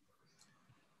English.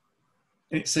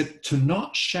 It said, to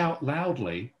not shout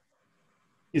loudly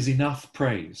is enough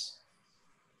praise.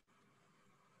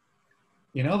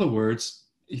 In other words,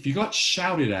 if you got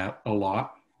shouted at a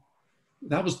lot,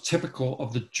 that was typical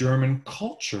of the German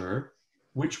culture,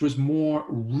 which was more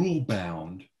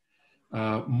rule-bound,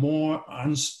 according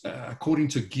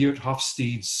to Geert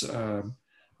Hofstede's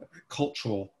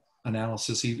cultural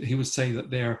analysis, he would say that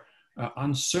they're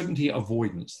uncertainty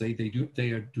avoidance. They do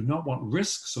not want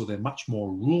risk, so they're much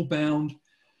more rule-bound,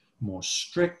 more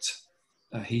strict.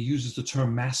 He uses the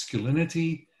term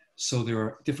masculinity, so there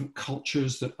are different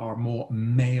cultures that are more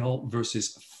male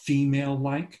versus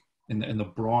female-like in the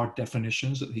broad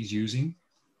definitions that he's using.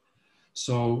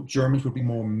 So Germans would be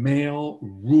more male,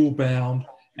 rule-bound,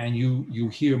 and you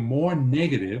hear more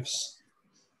negatives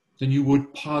than you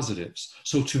would positives.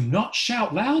 So to not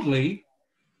shout loudly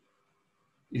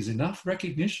is enough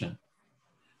recognition.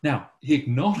 Now, he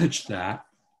acknowledged that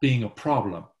being a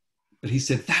problem, but he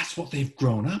said that's what they've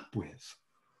grown up with.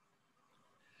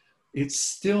 It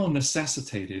still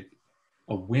necessitated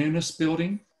awareness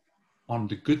building on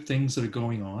the good things that are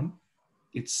going on.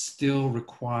 It still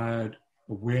required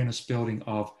awareness building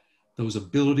of those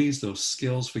abilities, those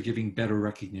skills for giving better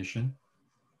recognition.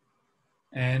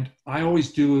 And I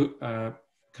always do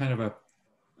kind of a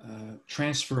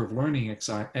transfer of learning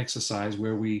exercise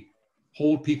where we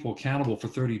hold people accountable for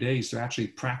 30 days to actually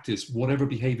practice whatever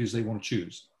behaviors they want to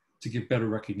choose to give better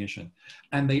recognition.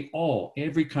 And they all,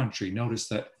 every country, noticed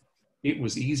that it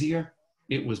was easier,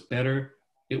 it was better,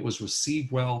 it was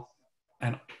received well,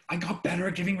 and I got better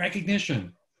at giving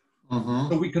recognition.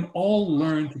 So we can all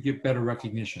learn to give better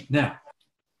recognition. Now,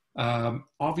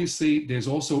 obviously, there's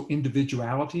also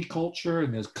individuality culture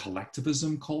and there's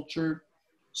collectivism culture.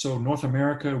 So North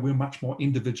America, we're much more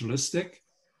individualistic.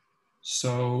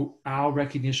 So our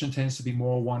recognition tends to be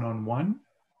more one-on-one.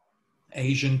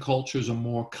 Asian cultures are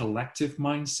more collective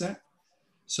mindset.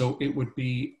 So it would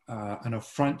be an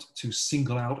affront to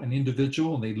single out an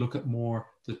individual, and they look at more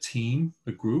the team,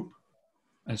 the group.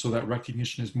 And so that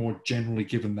recognition is more generally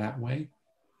given that way.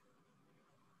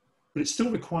 But it still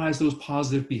requires those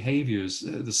positive behaviors,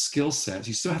 the skill sets.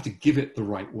 You still have to give it the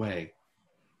right way.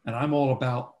 And I'm all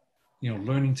about,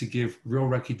 learning to give real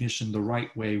recognition the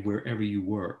right way wherever you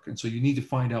work. And so you need to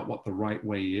find out what the right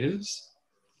way is,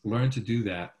 learn to do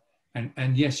that.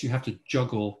 And yes, you have to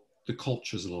juggle the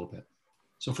cultures a little bit.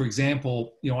 So for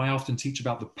example, I often teach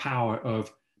about the power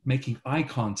of making eye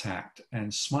contact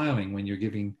and smiling when you're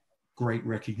giving great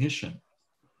recognition.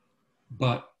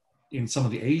 But in some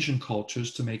of the Asian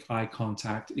cultures, to make eye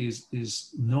contact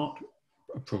is not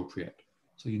appropriate.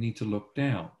 So you need to look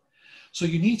down. So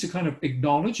you need to kind of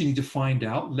acknowledge, you need to find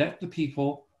out, let the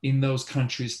people in those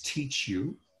countries teach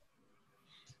you.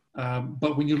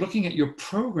 But when you're looking at your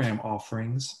program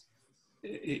offerings,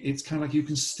 it's kind of like you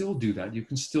can still do that. You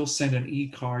can still send an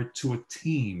e-card to a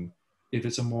team if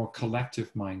it's a more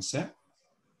collective mindset,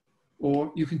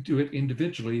 or you can do it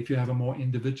individually if you have a more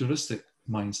individualistic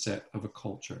mindset of a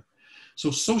culture.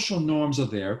 So social norms are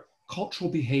there, cultural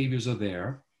behaviors are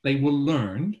there, they were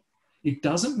learned. It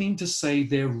doesn't mean to say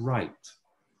they're right.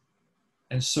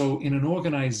 And so in an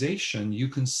organization, you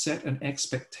can set an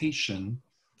expectation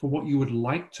for what you would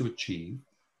like to achieve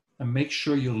and make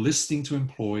sure you're listening to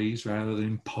employees rather than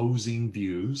imposing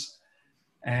views,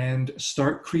 and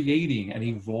start creating and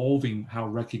evolving how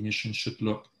recognition should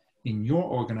look in your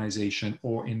organization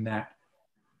or in that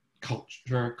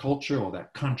culture or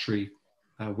that country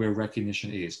where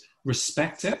recognition is.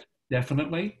 Respect it,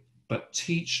 definitely, but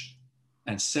teach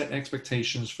and set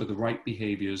expectations for the right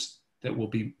behaviors that will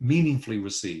be meaningfully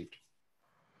received.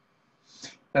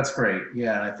 That's great.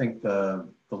 Yeah, I think the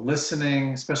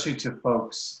listening, especially to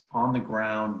folks on the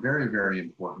ground, very, very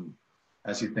important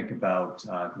as you think about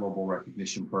global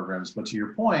recognition programs. But to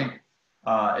your point,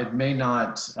 it may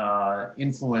not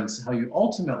influence how you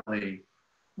ultimately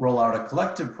roll out a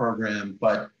collective program,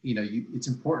 but it's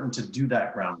important to do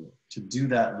that groundwork, to do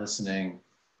that listening,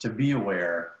 to be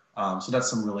aware. So that's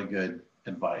some really good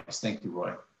advice. Thank you,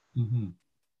 Roy. Mm-hmm.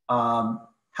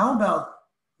 How about,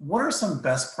 what are some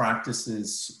best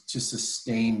practices to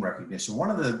sustain recognition? One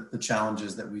of the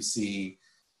challenges that we see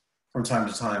from time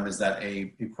to time is that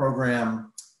a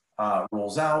program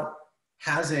rolls out,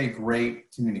 has a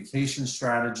great communication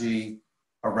strategy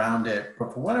around it,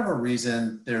 but for whatever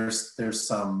reason, there's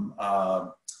some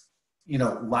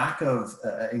lack of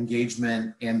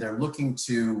engagement, and they're looking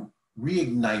to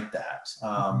reignite that.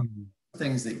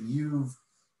 Things that you've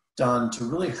done to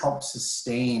really help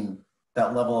sustain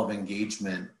that level of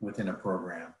engagement within a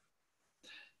program?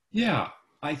 Yeah,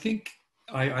 I think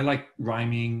I like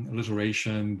rhyming,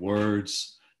 alliteration,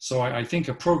 words. So I think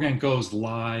a program goes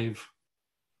live,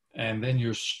 and then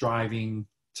you're striving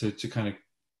to kind of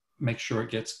make sure it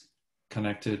gets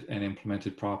connected and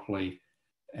implemented properly.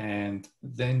 And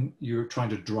then you're trying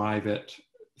to drive it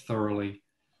thoroughly.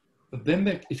 But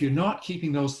then if you're not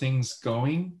keeping those things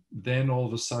going, then all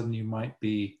of a sudden you might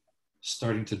be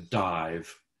starting to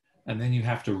dive, and then you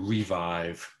have to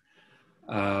revive.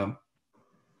 One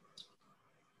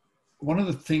of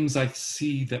the things I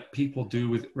see that people do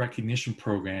with recognition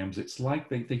programs, it's like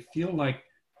they feel like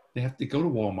they have to go to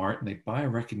Walmart and they buy a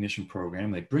recognition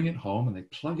program, they bring it home and they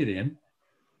plug it in,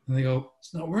 and they go,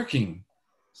 it's not working,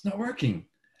 it's not working.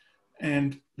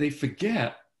 And they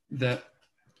forget that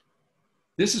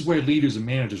this is where leaders and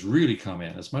managers really come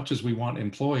in. As much as we want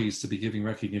employees to be giving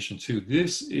recognition too,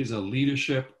 this is a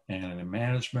leadership and a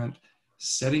management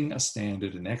setting a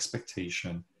standard, an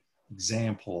expectation,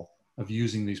 example of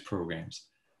using these programs.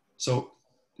 So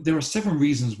there are 7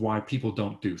 reasons why people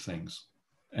don't do things.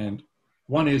 And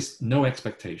one is no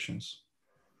expectations.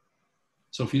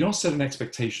 So if you don't set an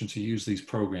expectation to use these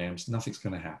programs, nothing's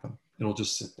going to happen. It'll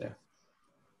just sit there.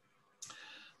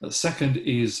 The second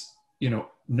is,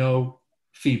 no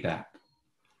feedback.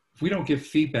 If we don't give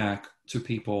feedback to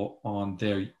people on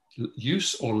their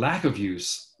use or lack of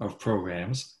use of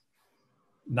programs,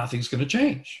 nothing's going to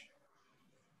change.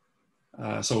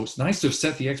 So it's nice to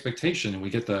set the expectation, and we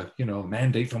get the,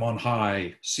 mandate from on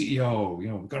high, CEO,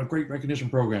 we've got a great recognition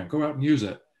program, go out and use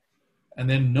it. And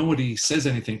then nobody says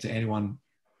anything to anyone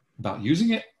about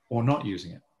using it or not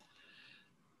using it.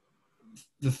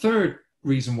 The third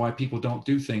reason why people don't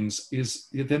do things is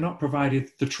they're not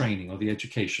provided the training or the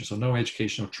education. So no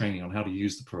educational training on how to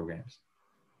use the programs.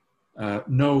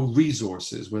 No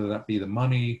resources, whether that be the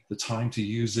money, the time to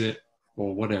use it,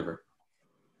 or whatever.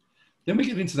 Then we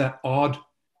get into that odd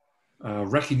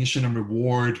recognition and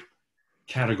reward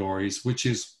categories, which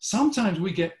is sometimes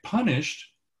we get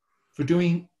punished for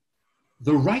doing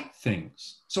the right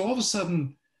things. So all of a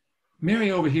sudden,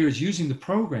 Mary over here is using the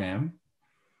program,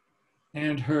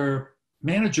 and her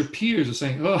manager peers are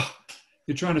saying, oh,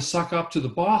 you're trying to suck up to the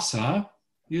boss, huh?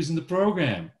 Using the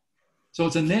program. So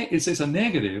it's a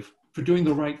negative for doing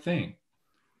the right thing.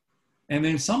 And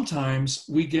then sometimes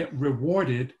we get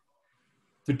rewarded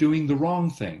for doing the wrong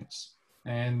things.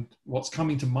 And what's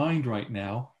coming to mind right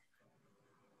now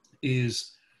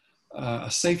is a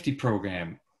safety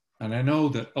program. And I know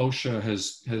that OSHA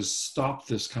has stopped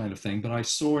this kind of thing, but I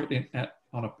saw it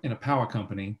in a power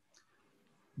company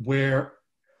where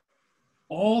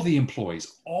all the employees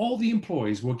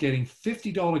were getting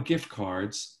 $50 gift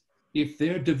cards if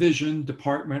their division,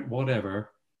 department,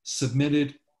 whatever,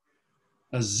 submitted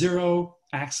a 0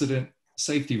 accident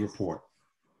safety report.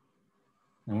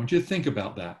 I want you to think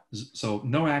about that. So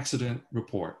no accident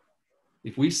report.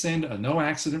 If we send a no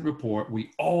accident report,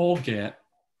 we all get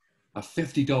a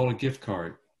 $50 gift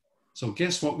card. So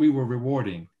guess what we were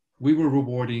rewarding? We were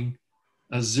rewarding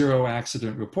a 0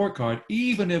 accident report card,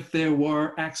 even if there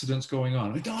were accidents going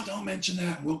on. Don't mention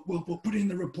that. We'll put it in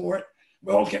the report.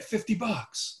 We'll all get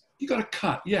 $50. You got a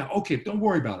cut. Yeah, okay, don't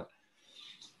worry about it.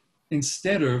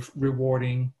 Instead of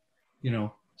rewarding,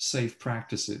 safe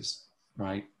practices,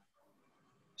 right?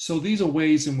 So these are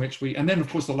ways in which and then of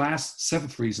course the last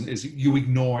 7th reason is you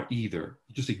ignore either.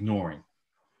 You're just ignoring,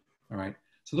 all right?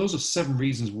 So those are 7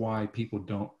 reasons why people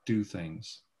don't do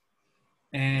things.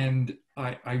 And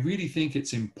I really think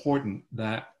it's important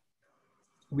that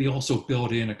we also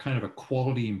build in a kind of a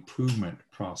quality improvement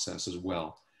process as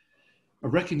well. A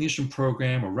recognition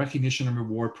program, a recognition and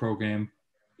reward program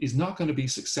is not going to be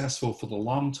successful for the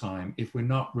long time if we're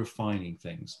not refining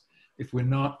things, if we're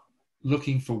not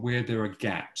looking for where there are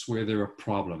gaps, where there are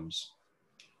problems,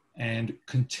 and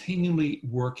continually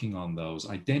working on those,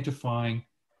 identifying,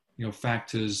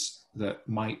 factors that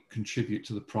might contribute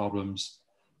to the problems,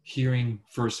 hearing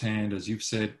firsthand, as you've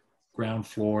said, ground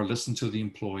floor, listen to the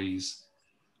employees,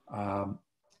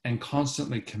 and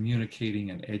constantly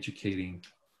communicating and educating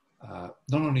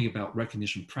not only about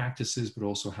recognition practices, but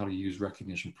also how to use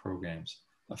recognition programs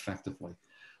effectively.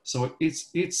 So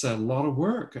it's a lot of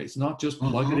work. It's not just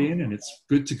plug it in and it's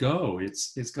good to go.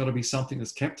 It's got to be something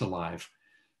that's kept alive.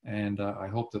 And I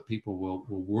hope that people will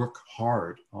work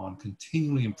hard on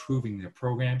continually improving their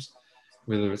programs,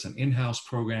 whether it's an in-house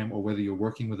program or whether you're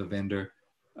working with a vendor,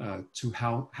 to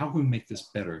how can we make this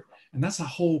better. And that's a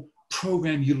whole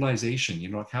program utilization. You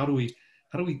know, like how do we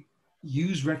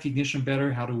use recognition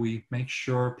better? How do we make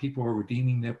sure people are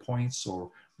redeeming their points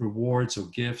or rewards or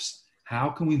gifts? How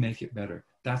can we make it better?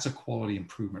 That's a quality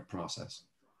improvement process.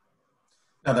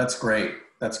 No, that's great.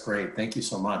 That's great. Thank you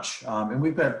so much. And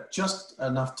we've got just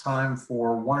enough time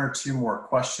for one or two more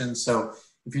questions. So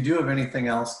if you do have anything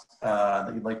else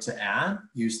that you'd like to add,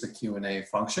 use the Q&A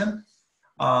function.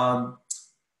 So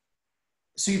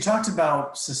you talked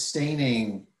about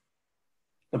sustaining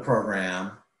the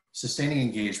program, sustaining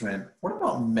engagement. What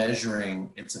about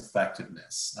measuring its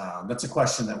effectiveness? That's a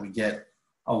question that we get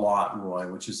a lot,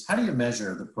 Roy, which is how do you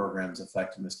measure the program's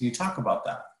effectiveness? Can you talk about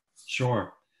that?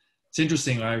 Sure. It's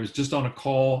interesting. I was just on a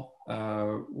call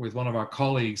with one of our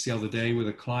colleagues the other day with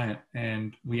a client,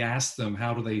 and we asked them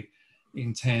how do they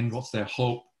intend, what's their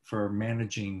hope for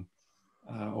managing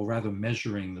or rather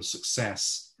measuring the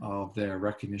success of their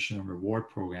recognition and reward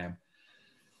program.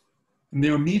 And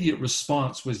their immediate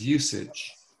response was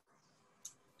usage.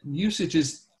 And usage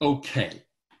is okay.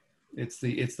 It's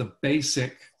the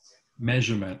basic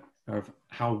measurement of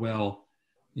how well,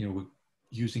 you know, we're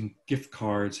using gift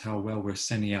cards, how well we're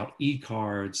sending out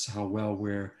e-cards, how well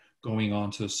we're going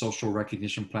onto a social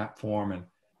recognition platform and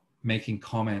making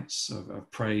comments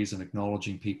of praise and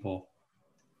acknowledging people.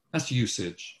 That's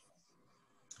usage.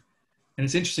 And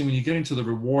it's interesting when you get into the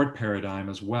reward paradigm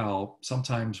as well,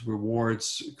 sometimes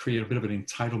rewards create a bit of an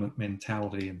entitlement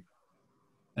mentality,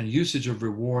 and usage of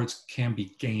rewards can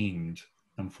be gamed,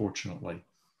 unfortunately,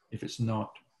 if it's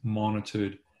not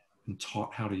monitored and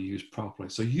taught how to use properly.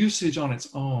 So usage on its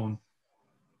own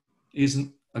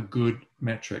isn't a good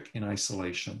metric in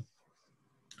isolation.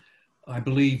 I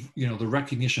believe, you know, the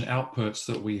recognition outputs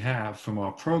that we have from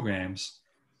our programs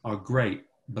are great,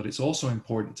 but it's also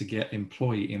important to get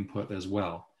employee input as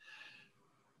well.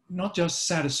 Not just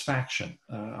satisfaction.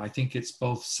 I think it's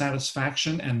both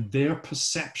satisfaction and their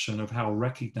perception of how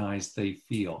recognized they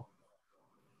feel.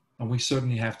 And we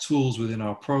certainly have tools within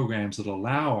our programs that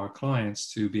allow our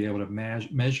clients to be able to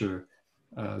measure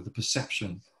the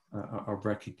perception of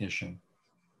recognition.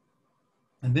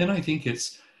 And then I think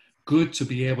it's good to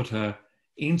be able to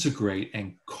integrate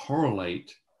and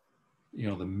correlate, you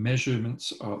know, the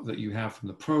measurements that you have from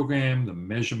the program, the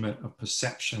measurement of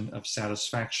perception of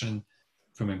satisfaction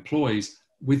from employees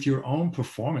with your own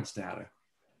performance data.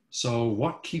 So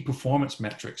what key performance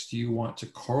metrics do you want to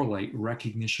correlate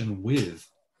recognition with,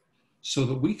 so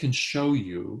that we can show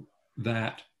you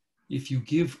that if you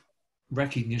give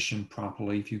recognition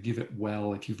properly, if you give it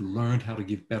well, if you've learned how to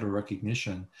give better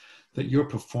recognition, that your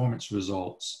performance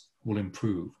results will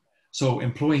improve. So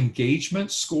employee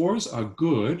engagement scores are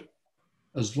good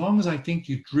as long as I think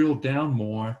you drill down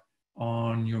more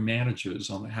on your managers,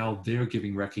 on how they're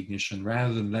giving recognition,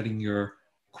 rather than letting your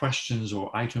questions or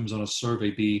items on a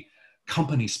survey be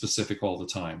company specific all the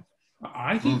time.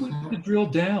 I think we need to drill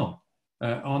down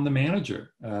on the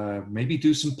manager, maybe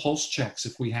do some pulse checks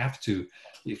if we have to.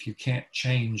 If you can't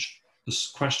change the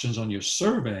questions on your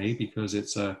survey because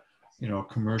it's a, you know, a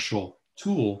commercial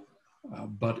tool,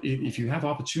 but if you have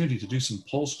opportunity to do some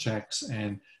pulse checks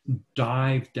and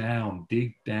dive down,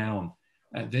 dig down,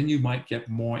 then you might get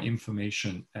more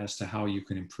information as to how you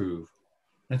can improve.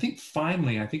 And I think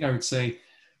finally, I would say,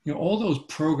 you know, all those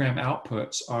program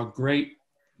outputs are great,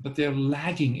 but they're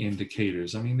lagging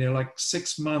indicators. I mean, they're like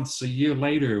 6 months, a year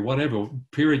later, whatever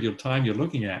period of time you're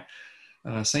looking at.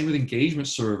 Same with engagement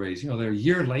surveys. You know, they're a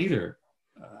year later.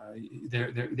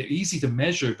 They're easy to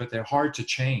measure, but they're hard to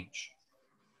change.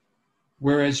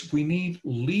 Whereas we need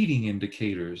leading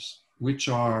indicators, which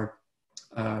are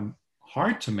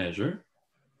hard to measure,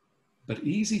 but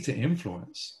easy to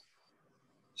influence.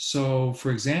 So,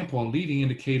 for example, a leading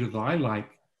indicator that I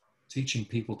like teaching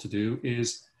people to do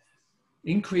is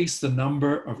increase the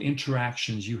number of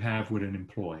interactions you have with an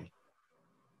employee.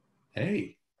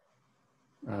 Hey,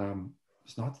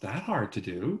 it's not that hard to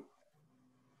do.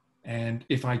 And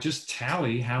if I just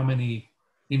tally how many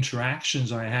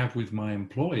interactions I have with my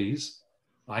employees,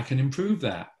 I can improve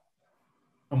that.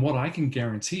 And what I can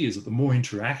guarantee is that the more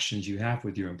interactions you have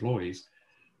with your employees,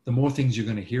 the more things you're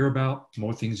going to hear about,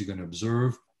 more things you're going to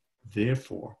observe,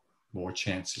 therefore, more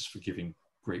chances for giving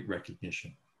great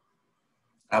recognition.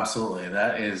 Absolutely.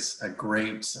 That is a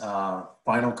great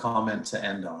final comment to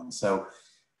end on. So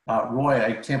Roy,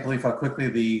 I can't believe how quickly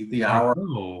the hour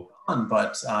Oh, on,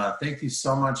 but thank you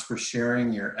so much for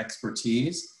sharing your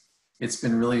expertise. It's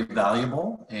been really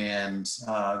valuable and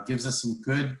gives us some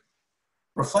good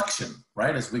reflection,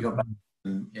 right, as we go back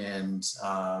and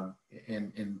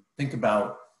think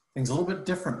about things a little bit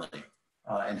differently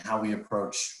and how we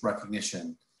approach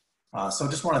recognition. So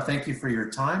just want to thank you for your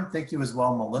time. Thank you as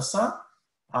well, Melissa.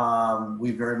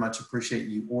 We very much appreciate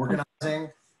you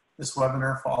organizing this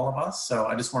webinar for all of us. So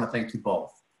I just want to thank you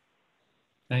both.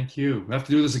 thank you. We have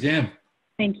to do this again.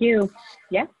 Thank you.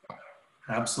 Yeah.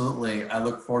 Absolutely. I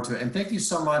look forward to it. And thank you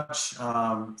so much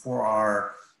for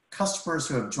our customers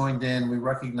who have joined in. We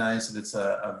recognize that it's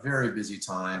a very busy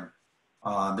time.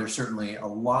 There's certainly a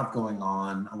lot going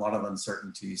on, a lot of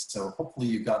uncertainties. So hopefully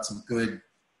you got some good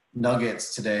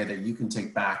nuggets today that you can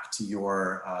take back to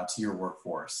your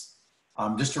workforce.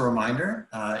 Just a reminder,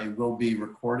 it will be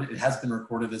recorded. It has been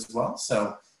recorded as well.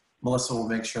 So Melissa will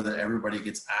make sure that everybody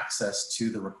gets access to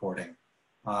the recording.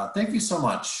 Thank you so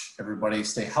much, everybody.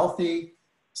 Stay healthy,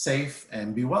 safe,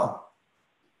 and be well.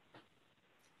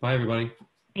 Bye, everybody.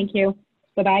 Thank you.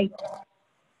 Bye-bye.